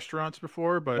worked in restaurants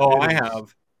before, but I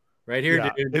have. Right here,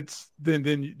 dude. It's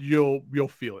then you'll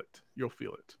feel it. You'll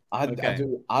feel it. I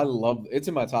love it's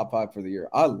in my top 5 for the year.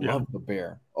 I love The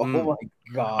Bear. Oh my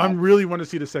god. I really want to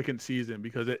see the second season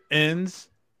because it ends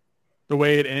the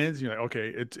way it ends. You're like,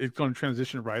 okay, it's going to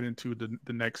transition right into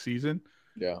the next season.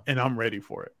 Yeah. And I'm ready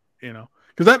for it,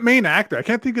 because that main actor, I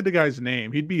can't think of the guy's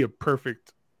name. He'd be a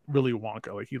perfect Willy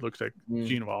Wonka. Like he looks like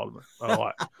Gene Wilder a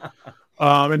lot.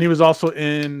 And he was also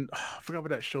in, I forgot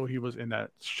what that show he was in,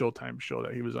 that Showtime show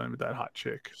that he was on with that hot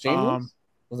chick. Shameless?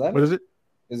 Was that what is it?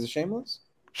 Is it Shameless?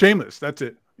 Shameless, that's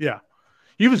it. Yeah.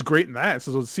 He was great in that.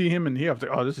 So to see him in here, I was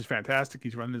like, oh, this is fantastic.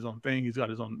 He's running his own thing. He's got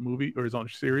his own movie or his own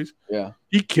series. Yeah.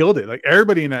 He killed it. Like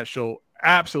everybody in that show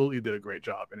absolutely did a great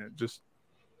job. And it just,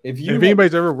 if have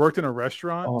anybody's ever worked in a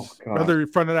restaurant, whether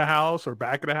front of the house or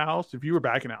back of the house, if you were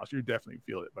back in the house, you definitely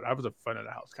feel it. But I was a front of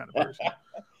the house kind of person.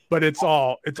 But it's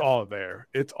all there.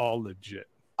 It's all legit.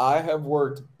 I have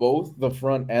worked both the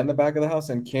front and the back of the house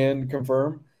and can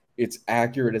confirm it's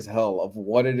accurate as hell of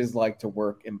what it is like to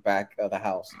work in back of the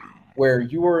house, where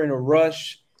you are in a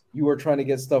rush, you are trying to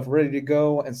get stuff ready to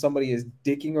go, and somebody is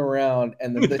dicking around,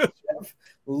 and then the chef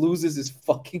loses his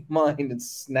fucking mind and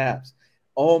snaps.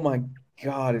 Oh my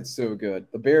god, it's so good.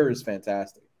 The Bear is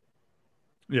fantastic.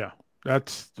 Yeah,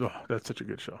 that's such a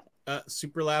good show.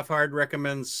 Super Laugh Hard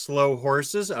recommends Slow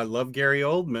Horses. I love Gary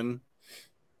Oldman.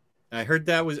 I heard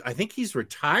I think he's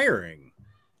retiring.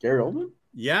 Gary Oldman?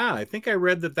 Yeah, I think I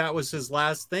read that was his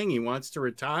last thing. He wants to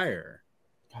retire.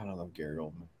 God, I love Gary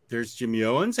Oldman. There's Jimmy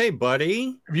Owens. Hey,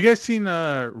 buddy. Have you guys seen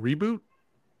Reboot?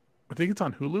 I think it's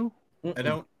on Hulu.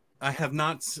 I have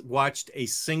not watched a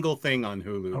single thing on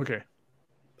Hulu. Okay.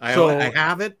 I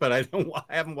have it, but I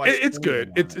haven't watched it. It's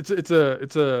good.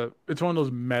 It's one of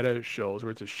those meta shows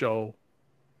where it's a show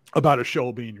about a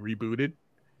show being rebooted.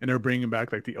 And they're bringing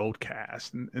back like the old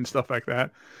cast and stuff like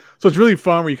that. So it's really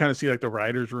fun where you kind of see like the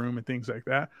writer's room and things like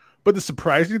that. But the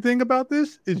surprising thing about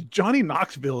this is Johnny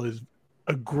Knoxville is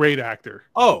a great actor.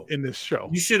 In this show.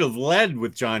 You should have led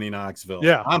with Johnny Knoxville.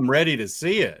 Yeah. I'm ready to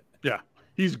see it. Yeah.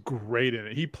 He's great in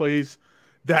it. He plays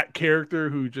that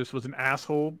character who just was an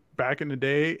asshole back in the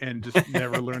day and just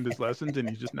never learned his lessons. And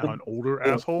he's just now an older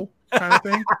asshole kind of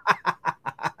thing.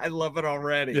 I love it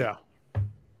already. Yeah.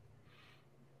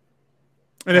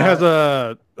 And it has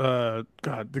the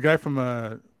guy from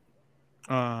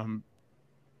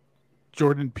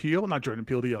Jordan Peele, not Jordan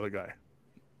Peele, the other guy.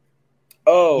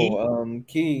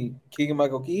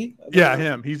 Keegan-Michael Key? Yeah,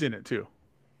 him. He's in it too.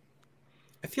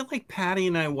 I feel like Patty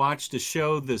and I watched a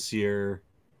show this year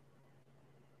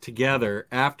together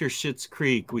after Schitt's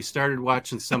Creek. We started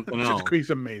watching something else. Schitt's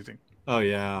Creek's amazing. Oh,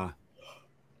 yeah.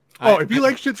 If you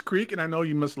like Schitt's Creek, and I know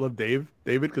you must love David,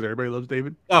 because everybody loves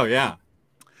David. Oh, yeah.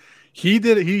 He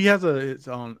did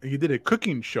a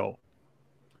cooking show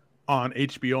on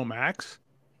HBO Max.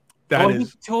 He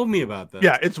told me about that.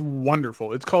 Yeah, it's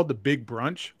wonderful. It's called The Big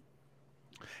Brunch.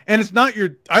 And it's not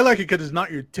I like it because it's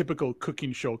not your typical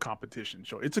cooking show competition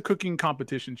show. It's a cooking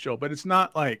competition show, but it's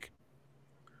not like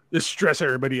just stress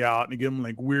everybody out and give them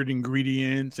like weird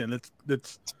ingredients and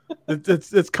let's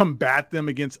combat them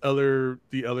against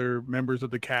the other members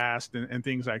of the cast and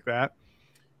things like that.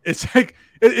 It's like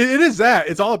it is that.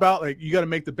 It's all about like you got to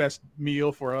make the best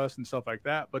meal for us and stuff like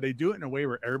that. But they do it in a way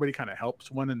where everybody kind of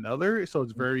helps one another, so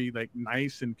it's very like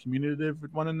nice and communicative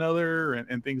with one another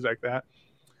and things like that.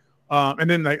 And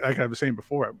then like I was saying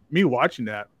before, me watching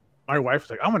that, my wife was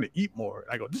like, "I want to eat more."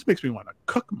 I go, "This makes me want to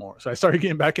cook more." So I started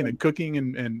getting back into cooking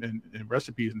and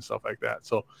recipes and stuff like that.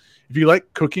 So if you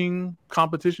like cooking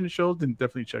competition shows, then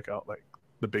definitely check out like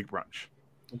The Big Brunch.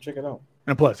 Check it out.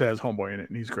 And plus, it has Homeboy in it,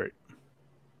 and he's great.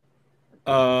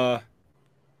 I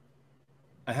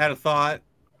had a thought.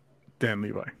 Dan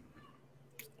Levi.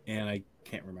 And I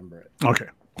can't remember it. Okay.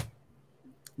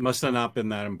 Must have not been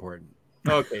that important.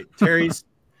 Okay. Terry's.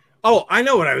 Oh, I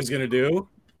know what I was going to do.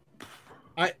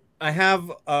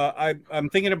 I'm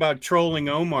thinking about trolling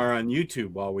Omar on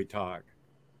YouTube while we talk.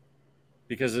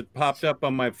 Because it popped up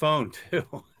on my phone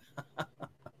too.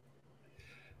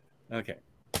 Okay.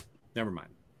 Never mind.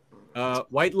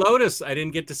 White Lotus. I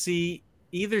didn't get to see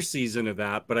either season of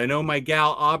that, but I know my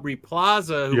gal Aubrey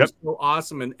Plaza, who was so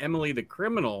awesome, and Emily the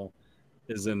Criminal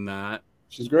is in that.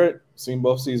 She's great. Seen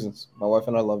both seasons. My wife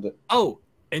and I loved it. Oh,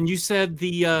 and you said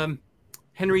the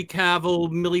Henry Cavill,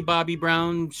 Millie Bobby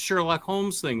Brown, Sherlock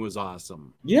Holmes thing was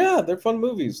awesome. Yeah, they're fun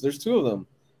movies. There's two of them.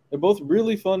 They're both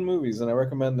really fun movies, and I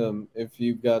recommend them if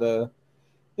you've got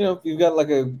if you've got like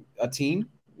a teen,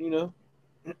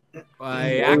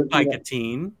 I Or act the like teen a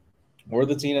teen. or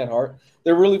the teen at heart.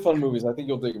 They're really fun movies. I think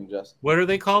you'll dig them, Jess. What are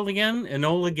they called again?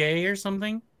 Enola Gay or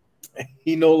something?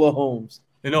 Enola Holmes.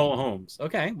 Enola Holmes.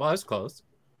 Okay, well, that's close.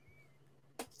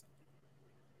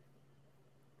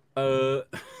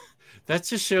 That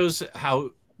just shows how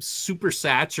super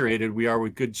saturated we are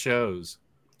with good shows.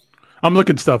 I'm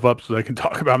looking stuff up so I can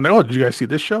talk about. I'm like, oh, did you guys see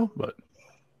this show? But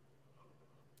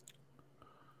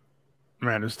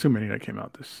man, there's too many that came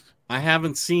out this. I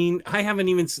haven't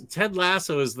even Ted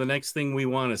Lasso is the next thing we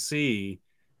want to see,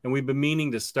 and we've been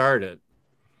meaning to start it.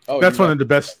 Oh, That's one of the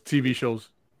best TV shows,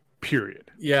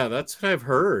 period. Yeah, that's what I've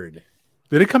heard.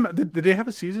 Did it come? Did they have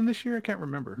a season this year? I can't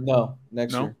remember. No,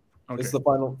 next No? year. Okay. It's the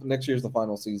final. Next year's the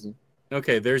final season.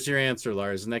 Okay, there's your answer,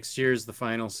 Lars. Next year's the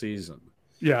final season.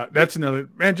 Yeah, that's another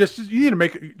man. Just you need to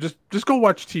make just go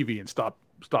watch TV and stop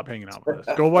hanging out with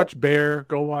us. Go watch Bear.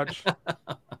 Go watch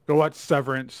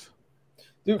Severance.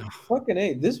 Dude, fucking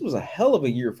A. This was a hell of a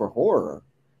year for horror.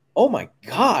 Oh my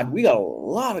God, we got a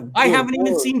lot of. I good haven't even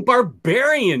horror. seen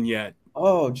Barbarian yet,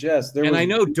 Oh, Jess, and I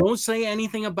know don't say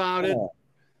anything about it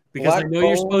because I Black know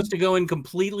you're Phone. supposed to go in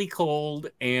completely cold,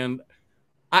 and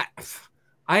I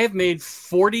have made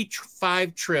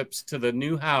 45 trips to the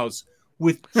new house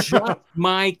with just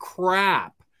my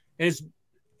crap,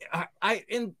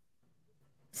 and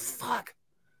fuck,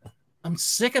 I'm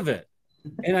sick of it,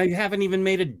 and I haven't even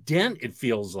made a dent. It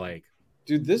feels like.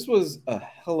 Dude, this was a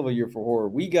hell of a year for horror.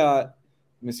 We got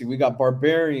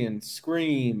Barbarian,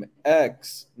 Scream,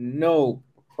 X, Nope,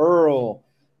 Pearl.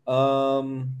 Let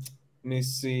me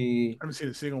see. I haven't seen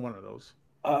a single one of those.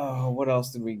 Oh, what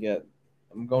else did we get?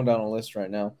 I'm going down a list right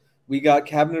now. We got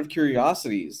Cabinet of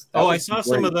Curiosities. That Oh, I was saw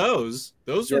some great. of those.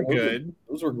 Those Yeah, were good.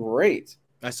 Those were great.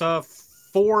 I saw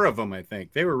 4 of them, I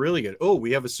think. They were really good. Oh,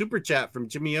 we have a super chat from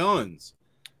Jimmy Owens.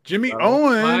 Jimmy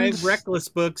Owens. 5 Reckless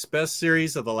Books, best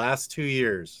series of the last 2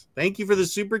 years. Thank you for the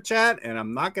super chat, and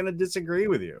I'm not going to disagree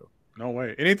with you. No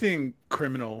way. Anything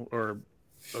criminal or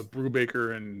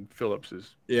Brubaker and Phillips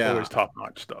is Yeah. always top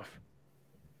notch stuff.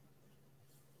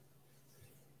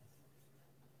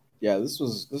 Yeah, this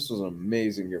was an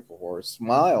amazing year for horror.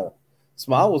 Smile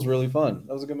was really fun.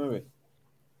 That was a good movie.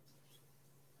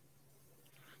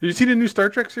 Did you see the new Star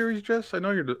Trek series, Jess? I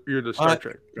know you're the Star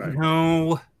Trek guy.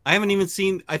 No, I haven't even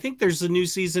seen. I think there's a new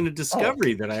season of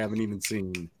Discovery that I haven't even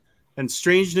seen. And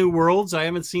Strange New Worlds, I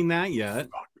haven't seen that yet.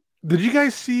 Did you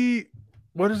guys see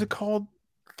what is it called?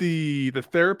 The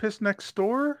Therapist Next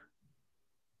Door?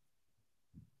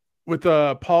 With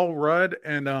Paul Rudd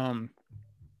and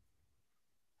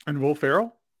Will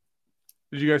Ferrell?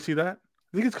 Did you guys see that?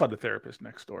 I think it's called The Therapist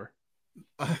Next Door.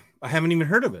 I haven't even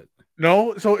heard of it.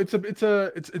 No, so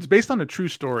it's based on a true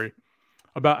story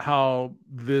about how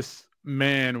this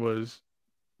man was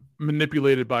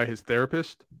manipulated by his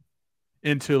therapist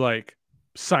into like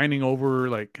signing over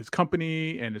like his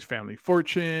company and his family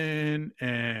fortune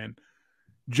and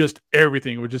just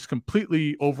everything. Was just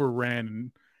completely overran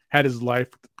and had his life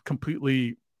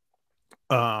completely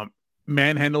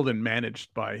manhandled and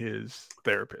managed by his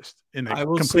therapist in I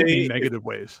will completely say- negative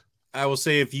ways. I will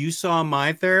say, if you saw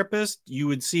my therapist, you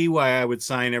would see why I would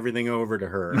sign everything over to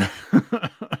her.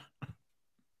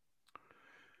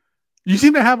 You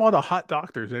seem to have all the hot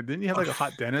doctors. Didn't you have like a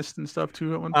hot dentist and stuff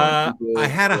too at one point? I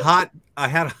had a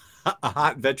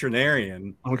hot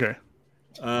veterinarian. Okay.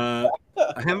 I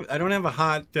don't have a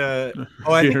hot. I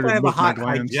think I have a hot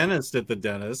hygienist at the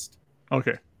dentist.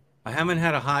 Okay. I haven't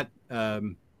had a hot.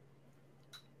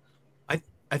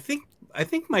 I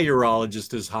think my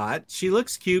urologist is hot. She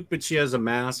looks cute, but she has a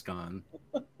mask on.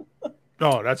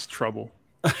 Oh, that's trouble.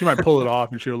 She might pull it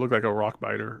off and she'll look like a rock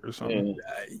biter or something.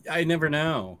 Yeah. I never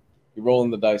know. You're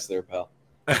rolling the dice there, pal.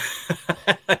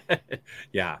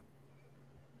 Yeah.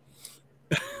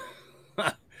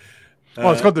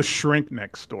 It's called The Shrink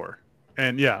Next Door.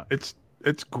 And yeah, it's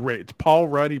great. It's Paul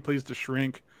Rudd. He plays the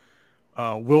shrink.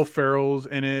 Will Ferrell's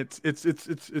in it.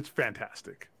 It's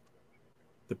fantastic.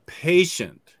 The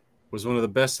Patient was one of the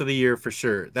best of the year for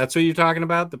sure. That's what you're talking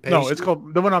about? The Patient? No, it's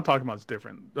called, the one I'm talking about is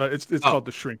different. It's called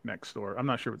The Shrink Next Door. I'm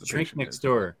not sure what the Shrink Patient Next is.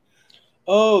 Door.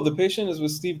 Oh, The Patient is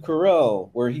with Steve Carell,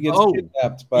 where he gets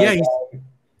kidnapped by. Yeah,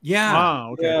 yeah. Ah,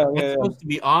 okay. Yeah, It's supposed to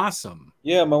be awesome.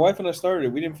 Yeah, my wife and I started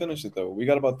it. We didn't finish it though. We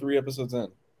got about 3 episodes in.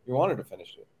 We wanted to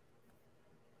finish it.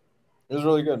 It was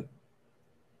really good.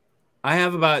 I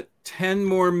have about 10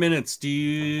 more minutes. Do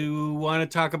you want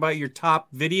to talk about your top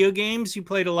video games? You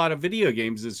played a lot of video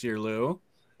games this year, Lou.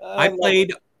 I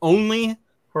played only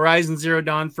Horizon Zero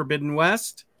Dawn Forbidden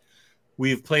West.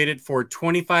 We've played it for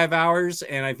 25 hours,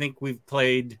 and I think we've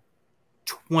played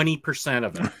 20%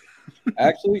 of it.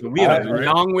 Actually, So we have a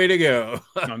long way to go.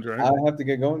 Sounds right. I have to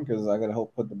get going because I gotta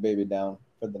help put the baby down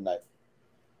for the night.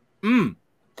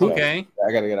 Okay. So,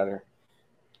 I gotta get out of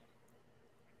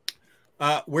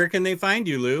here. Where can they find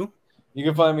you, Lou? You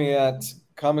can find me at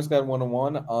Comics Guide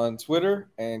 101 on Twitter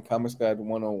and Comics Guide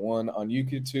 101 on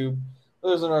YouTube.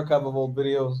 There's an archive of old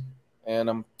videos, and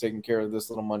I'm taking care of this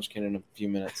little munchkin in a few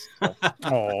minutes. So.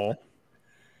 Oh,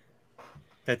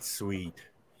 that's sweet.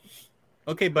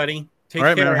 Okay, buddy. All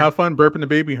right, man. Have fun burping the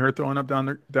baby, her throwing up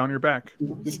down your back.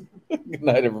 Good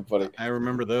night, everybody. I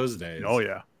remember those days. Oh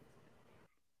yeah,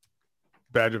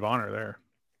 badge of honor there.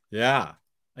 Yeah,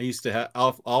 I used to have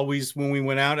always when we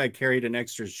went out, I carried an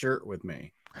extra shirt with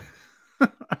me.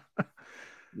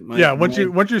 Once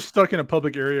you're stuck in a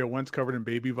public area once covered in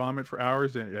baby vomit for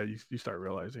hours, then you start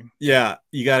realizing. Yeah,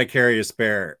 you got to carry a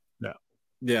spare.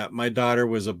 Yeah. My daughter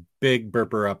was a big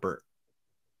burper upper.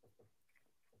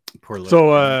 Poor little.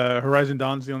 So Horizon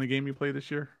Dawn's the only game you played this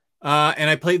year? And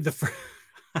I played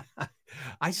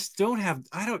I just don't have.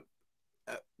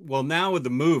 Well, now with the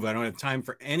move, I don't have time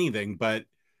for anything. But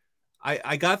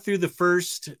I got through the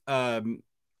first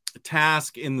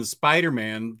task in the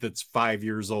Spider-Man that's 5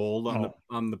 years old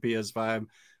on the PS5,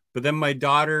 but then my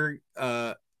daughter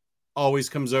always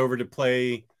comes over to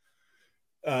play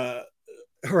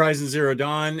Horizon Zero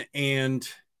Dawn, and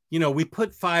we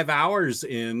put 5 hours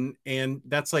in, and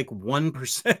that's like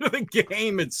 1% of the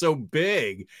game. It's so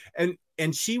big,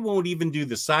 and she won't even do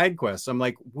the side quests. I'm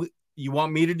like, you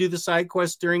want me to do the side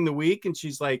quests during the week? And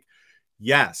she's like,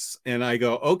 yes. And I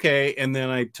go, okay. And then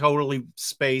I totally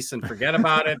space and forget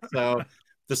about it. So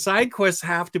the side quests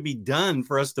have to be done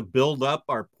for us to build up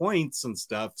our points and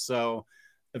stuff. So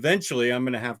eventually I'm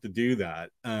going to have to do that.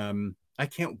 I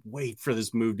can't wait for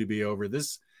this move to be over.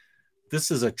 This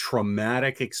is a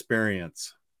traumatic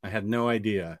experience. I had no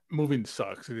idea. Moving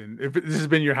sucks. And if this has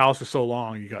been your house for so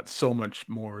long, you got so much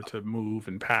more to move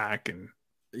and pack and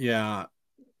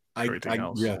everything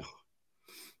else. Yeah.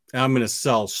 I'm going to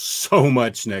sell so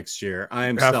much next year. I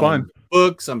am selling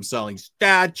books. I'm selling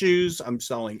statues. I'm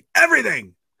selling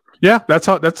everything. Yeah, that's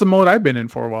the mode I've been in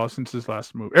for a while since this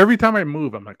last move. Every time I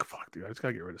move, I'm like, fuck, dude, I just got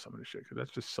to get rid of some of this shit because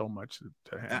that's just so much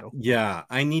to handle. Yeah,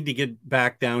 I need to get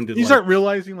back down to. You start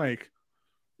realizing like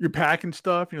you're packing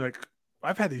stuff. And you're like,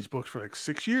 I've had these books for like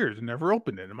 6 years and never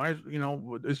opened it.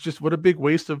 It's just what a big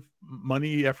waste of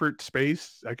money, effort,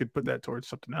 space. I could put that towards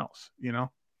something else,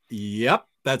 Yep.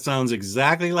 That sounds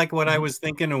exactly like what I was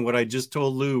thinking and what I just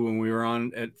told Lou when we were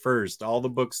on at first. All the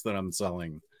books that I'm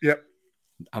selling. Yep.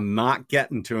 I'm not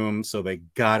getting to them, so they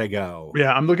gotta go.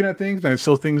 Yeah, I'm looking at things and I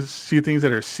still see things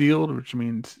that are sealed, which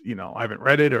means I haven't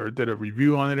read it or did a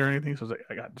review on it or anything. So I was like,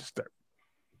 I got to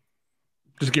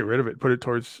just get rid of it, put it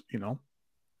towards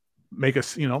make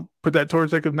us put that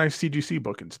towards like a nice CGC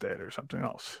book instead or something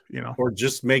else, or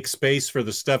just make space for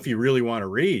the stuff you really want to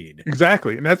read.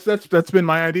 Exactly. And that's been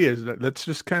my idea, is that let's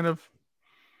just kind of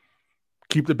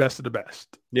keep the best of the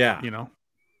best. Yeah. Things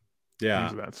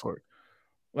of that sort.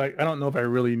 Like, I don't know if I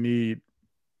really need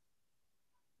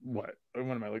what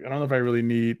am I like? I don't know if I really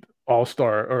need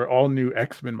All-Star or All New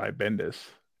X-Men by Bendis.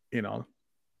 I don't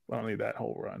need that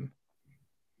whole run.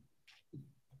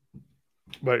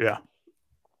 But yeah.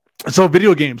 So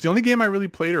video games. The only game I really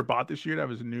played or bought this year that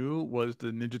was new was the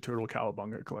Ninja Turtle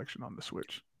Cowabunga collection on the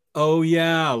Switch. Oh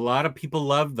yeah, a lot of people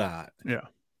love that. Yeah.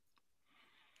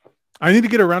 I need to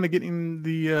get around to getting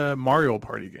the Mario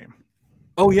Party game.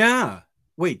 Oh yeah.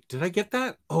 Wait, did I get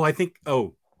that? Oh, I think I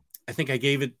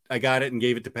got it and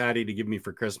gave it to Patty to give me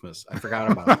for Christmas. I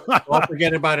forgot about it. I'll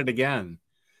forget about it again.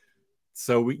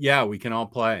 So we can all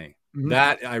play. Mm-hmm.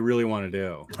 That I really want to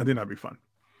do. I think that'd be fun.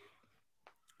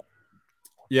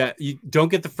 Yeah, you don't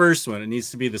get the first one. It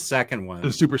needs to be the second one. The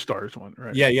Superstars one,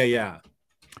 right? Yeah. Yeah,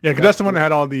 because that's the one that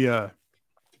had all the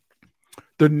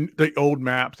old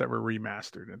maps that were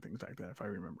remastered and things like that, if I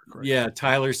remember correctly. Yeah,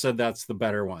 Tyler said that's the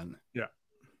better one. Yeah.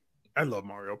 I love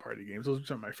Mario Party games. Those are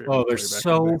some of my favorite. Oh, they're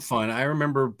so fun. I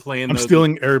remember playing those. I'm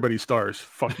stealing everybody's stars.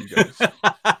 Fuck you guys.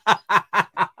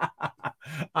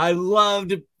 I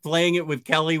loved playing it with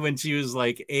Kelly when she was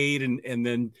like 8, and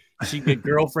then she'd get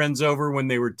girlfriends over when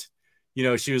they were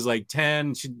she was like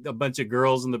 10. A bunch of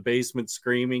girls in the basement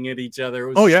screaming at each other.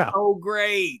 It was so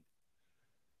great.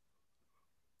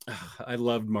 I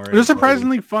loved Mario. They're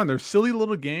surprisingly fun. They're silly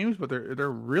little games, but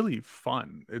they're really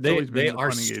fun. They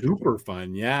are super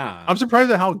fun. Yeah, I'm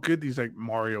surprised at how good these like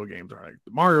Mario games are. Like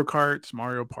Mario Karts,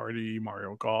 Mario Party,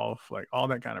 Mario Golf, like all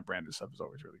that kind of branded stuff is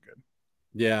always really good.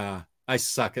 Yeah, I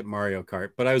suck at Mario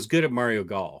Kart, but I was good at Mario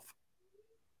Golf.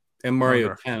 And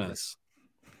Mario Tennis.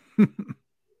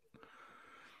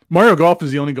 Mario Golf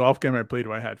is the only golf game I played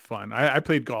where I had fun. I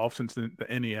played golf since the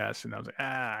NES, and I was like,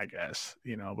 I guess,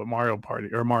 but Mario Party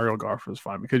or Mario Golf was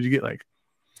fun because you get like,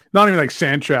 not even like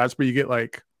sand traps, but you get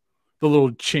like the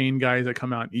little chain guys that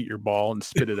come out and eat your ball and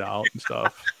spit it out and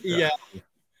stuff. Yeah.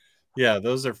 Yeah,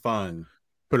 those are fun.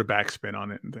 Put a backspin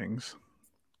on it and things.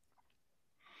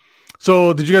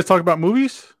 So did you guys talk about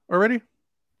movies already?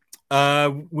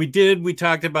 We did. We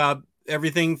talked about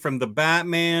everything from the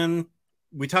Batman.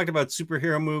 We talked about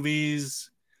superhero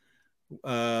movies. You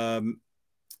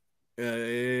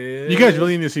guys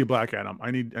really need to see Black Adam.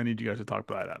 I need you guys to talk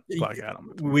about Black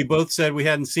Adam. We both said we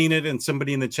hadn't seen it, and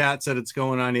somebody in the chat said it's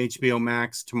going on HBO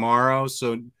Max tomorrow.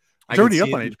 So it's already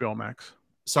up on HBO Max.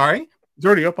 Sorry? It's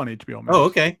already up on HBO Max. Oh,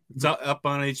 okay. It's up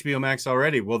on HBO Max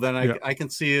already. Well, then I can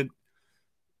see it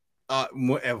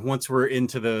once we're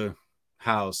into the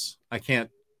house. I can't,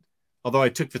 although I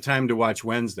took the time to watch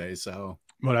Wednesday, so.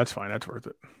 Well, that's fine. That's worth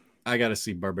it. I got to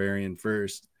see Barbarian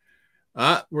first.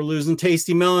 We're losing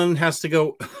Tasty Melon. Has to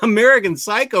go American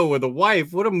Psycho with a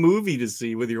wife. What a movie to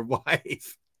see with your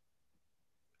wife.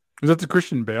 Is that the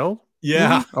Christian Bale?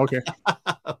 Yeah. Okay.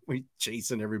 We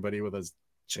chasing everybody with a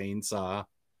chainsaw.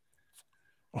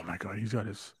 Oh my God. He's got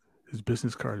his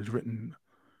business card is written.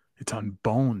 It's on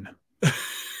bone.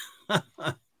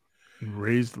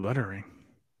 Raised lettering.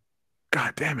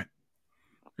 God damn it.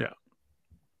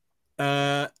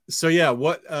 So yeah,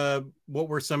 what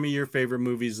were some of your favorite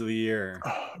movies of the year?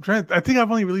 I think I've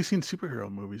only really seen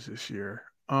superhero movies this year.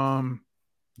 Did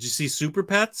you see Super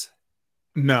Pets?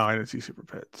 No, I didn't see Super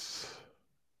Pets.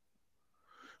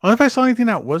 I don't know if I saw anything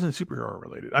that wasn't superhero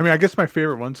related. I mean, I guess my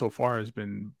favorite one so far has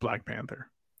been Black Panther.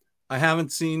 I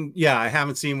haven't seen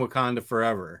Wakanda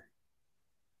Forever.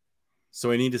 So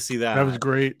I need to see that. That was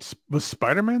great. Was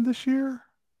Spider-Man this year?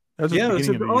 It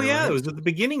was at the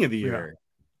beginning of the year. Yeah.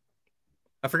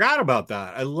 I forgot about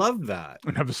that. I loved that.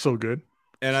 And that was so good.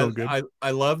 And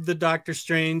I loved the Doctor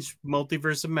Strange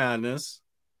Multiverse of Madness.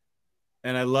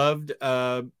 And I loved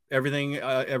Everything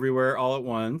Everywhere All at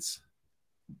Once.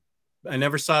 I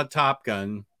never saw Top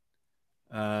Gun.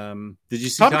 Did you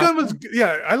see Top Gun?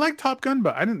 I like Top Gun,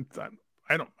 but I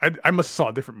must have saw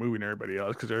a different movie than everybody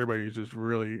else because everybody's just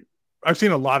really. I've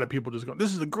seen a lot of people just go,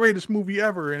 "This is the greatest movie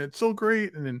ever," and it's so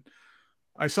great. And then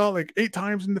I saw it like 8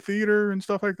 times in the theater and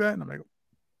stuff like that, and I'm like.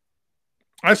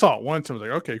 I saw it once and was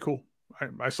like, okay, cool.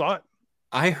 I saw it.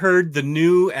 I heard the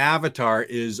new Avatar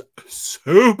is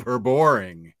super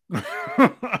boring.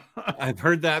 I've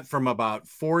heard that from about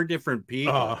 4 different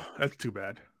people. Oh, that's too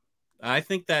bad. I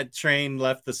think that train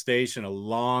left the station a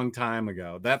long time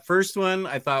ago. That first one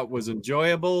I thought was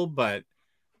enjoyable, but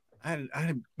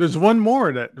there's one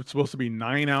more that's supposed to be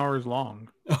 9 hours long.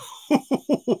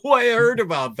 I heard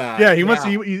about that. Yeah,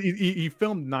 he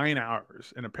filmed 9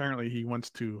 hours, and apparently he wants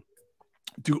to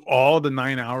do all the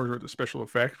 9 hours worth of special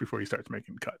effects before he starts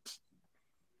making cuts.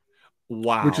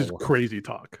 Wow. Which is crazy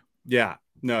talk. Yeah.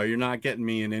 No, you're not getting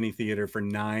me in any theater for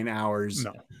 9 hours.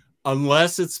 No.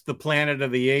 Unless it's the Planet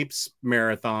of the Apes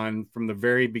marathon from the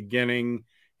very beginning,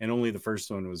 and only the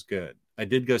first one was good. I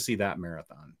did go see that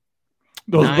marathon.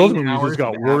 Those movies just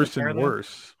got worse and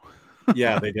worse.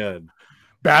 Yeah, they did.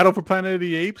 Battle for Planet of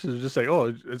the Apes is just like,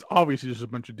 it's obviously just a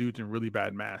bunch of dudes in really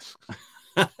bad masks.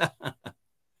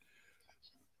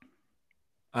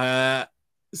 I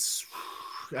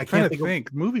can't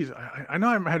think movies. I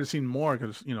know I had seen more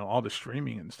because all the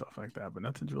streaming and stuff like that, but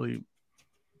nothing's really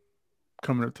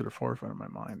coming up to the forefront of my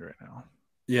mind right now.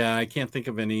 Yeah, I can't think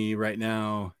of any right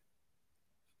now.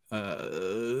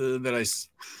 That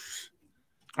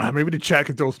maybe the chat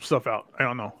can throw some stuff out. I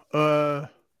don't know.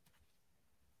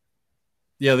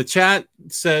 Yeah, the chat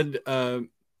said. Oh,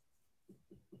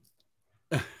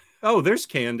 there's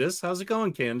Candace. How's it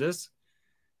going, Candace?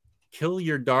 Kill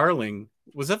Your Darling.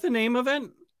 Was that the name of it?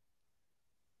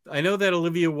 I know that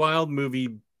Olivia Wilde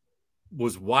movie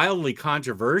was wildly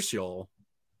controversial,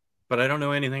 but I don't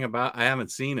know anything about. I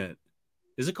haven't seen it.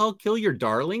 Is it called Kill Your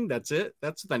Darling? That's it.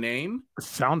 That's the name. It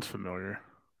sounds familiar.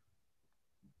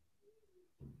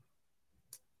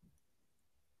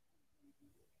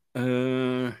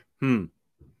 Well,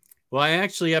 I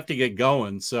actually have to get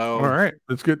going. So all right,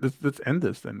 that's good. Let's end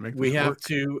this then. We have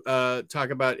to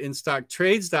talk about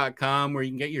InStockTrades.com, where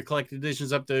you can get your collected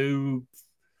editions up to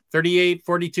 38,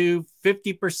 42,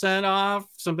 50% off,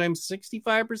 sometimes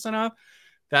 65% off.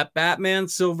 That Batman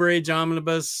Silver Age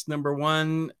Omnibus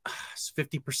 #1 is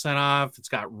 50% off. It's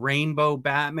got Rainbow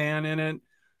Batman in it.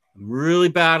 I'm really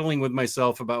battling with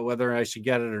myself about whether I should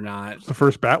get it or not. It's the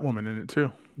first Batwoman in it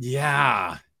too.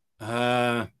 Yeah.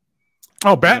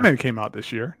 Oh, Batman came out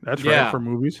this year. That's right, Yeah. for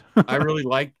movies. I really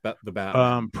liked the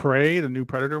Batman. Prey, the new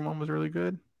Predator one, was really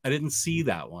good. I didn't see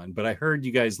that one, but I heard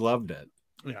you guys loved it.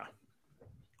 Yeah.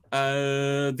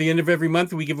 At the end of every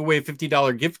month, we give away a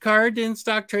 $50 gift card to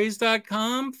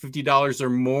InStockTrays.com. $50 or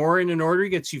more in an order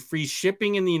gets you free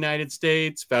shipping in the United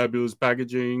States, fabulous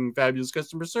packaging, fabulous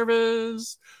customer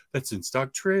service. That's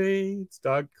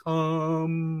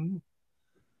InStockTrades.com.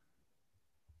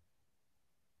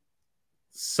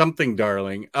 Something,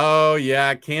 darling. Oh,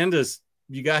 yeah, Candace,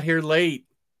 you got here late.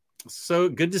 So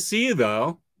good to see you,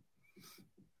 though.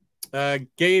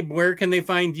 Gabe, where can they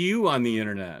find you on the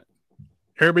internet?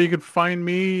 Everybody can find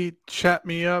me, chat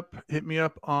me up, hit me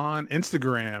up on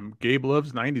Instagram. Gabe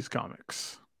Loves 90s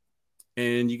Comics.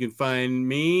 And you can find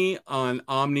me on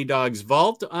OmniDogs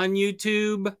Vault on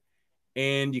YouTube.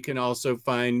 And you can also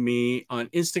find me on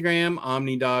Instagram,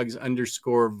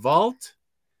 OmniDogs_Vault.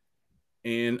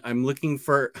 And I'm looking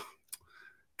for,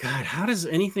 God, how does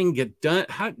anything get done?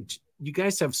 How you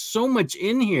guys have so much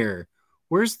in here?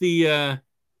 Where's the,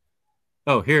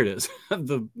 oh, here it is. That's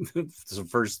the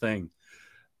first thing.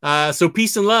 So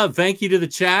peace and love. Thank you to the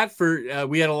chat for,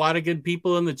 we had a lot of good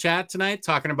people in the chat tonight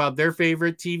talking about their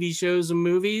favorite TV shows and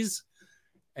movies.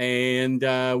 And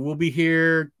we'll be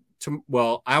here.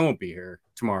 Well, I won't be here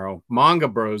tomorrow. Manga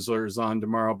Bros is on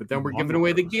tomorrow, but then we're giving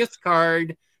away the gift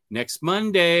card next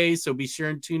Monday. So be sure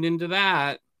and tune into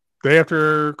that. Day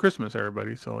after Christmas,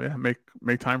 everybody. So yeah, make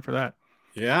time for that.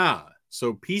 Yeah.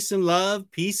 So peace and love.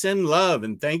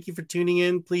 And thank you for tuning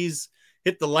in. Please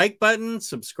hit the like button,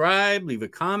 subscribe, leave a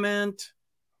comment.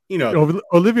 You know,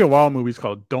 Olivia Wilde movie's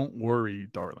called Don't Worry,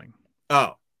 Darling.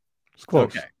 Oh, it's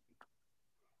close. Okay.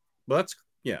 Well, that's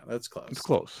close. It's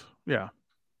close. Yeah.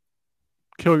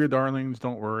 Kill your darlings.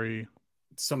 Don't worry.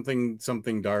 Something,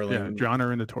 darling. Yeah. Drown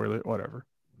her in the toilet. Whatever.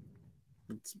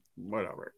 It's whatever.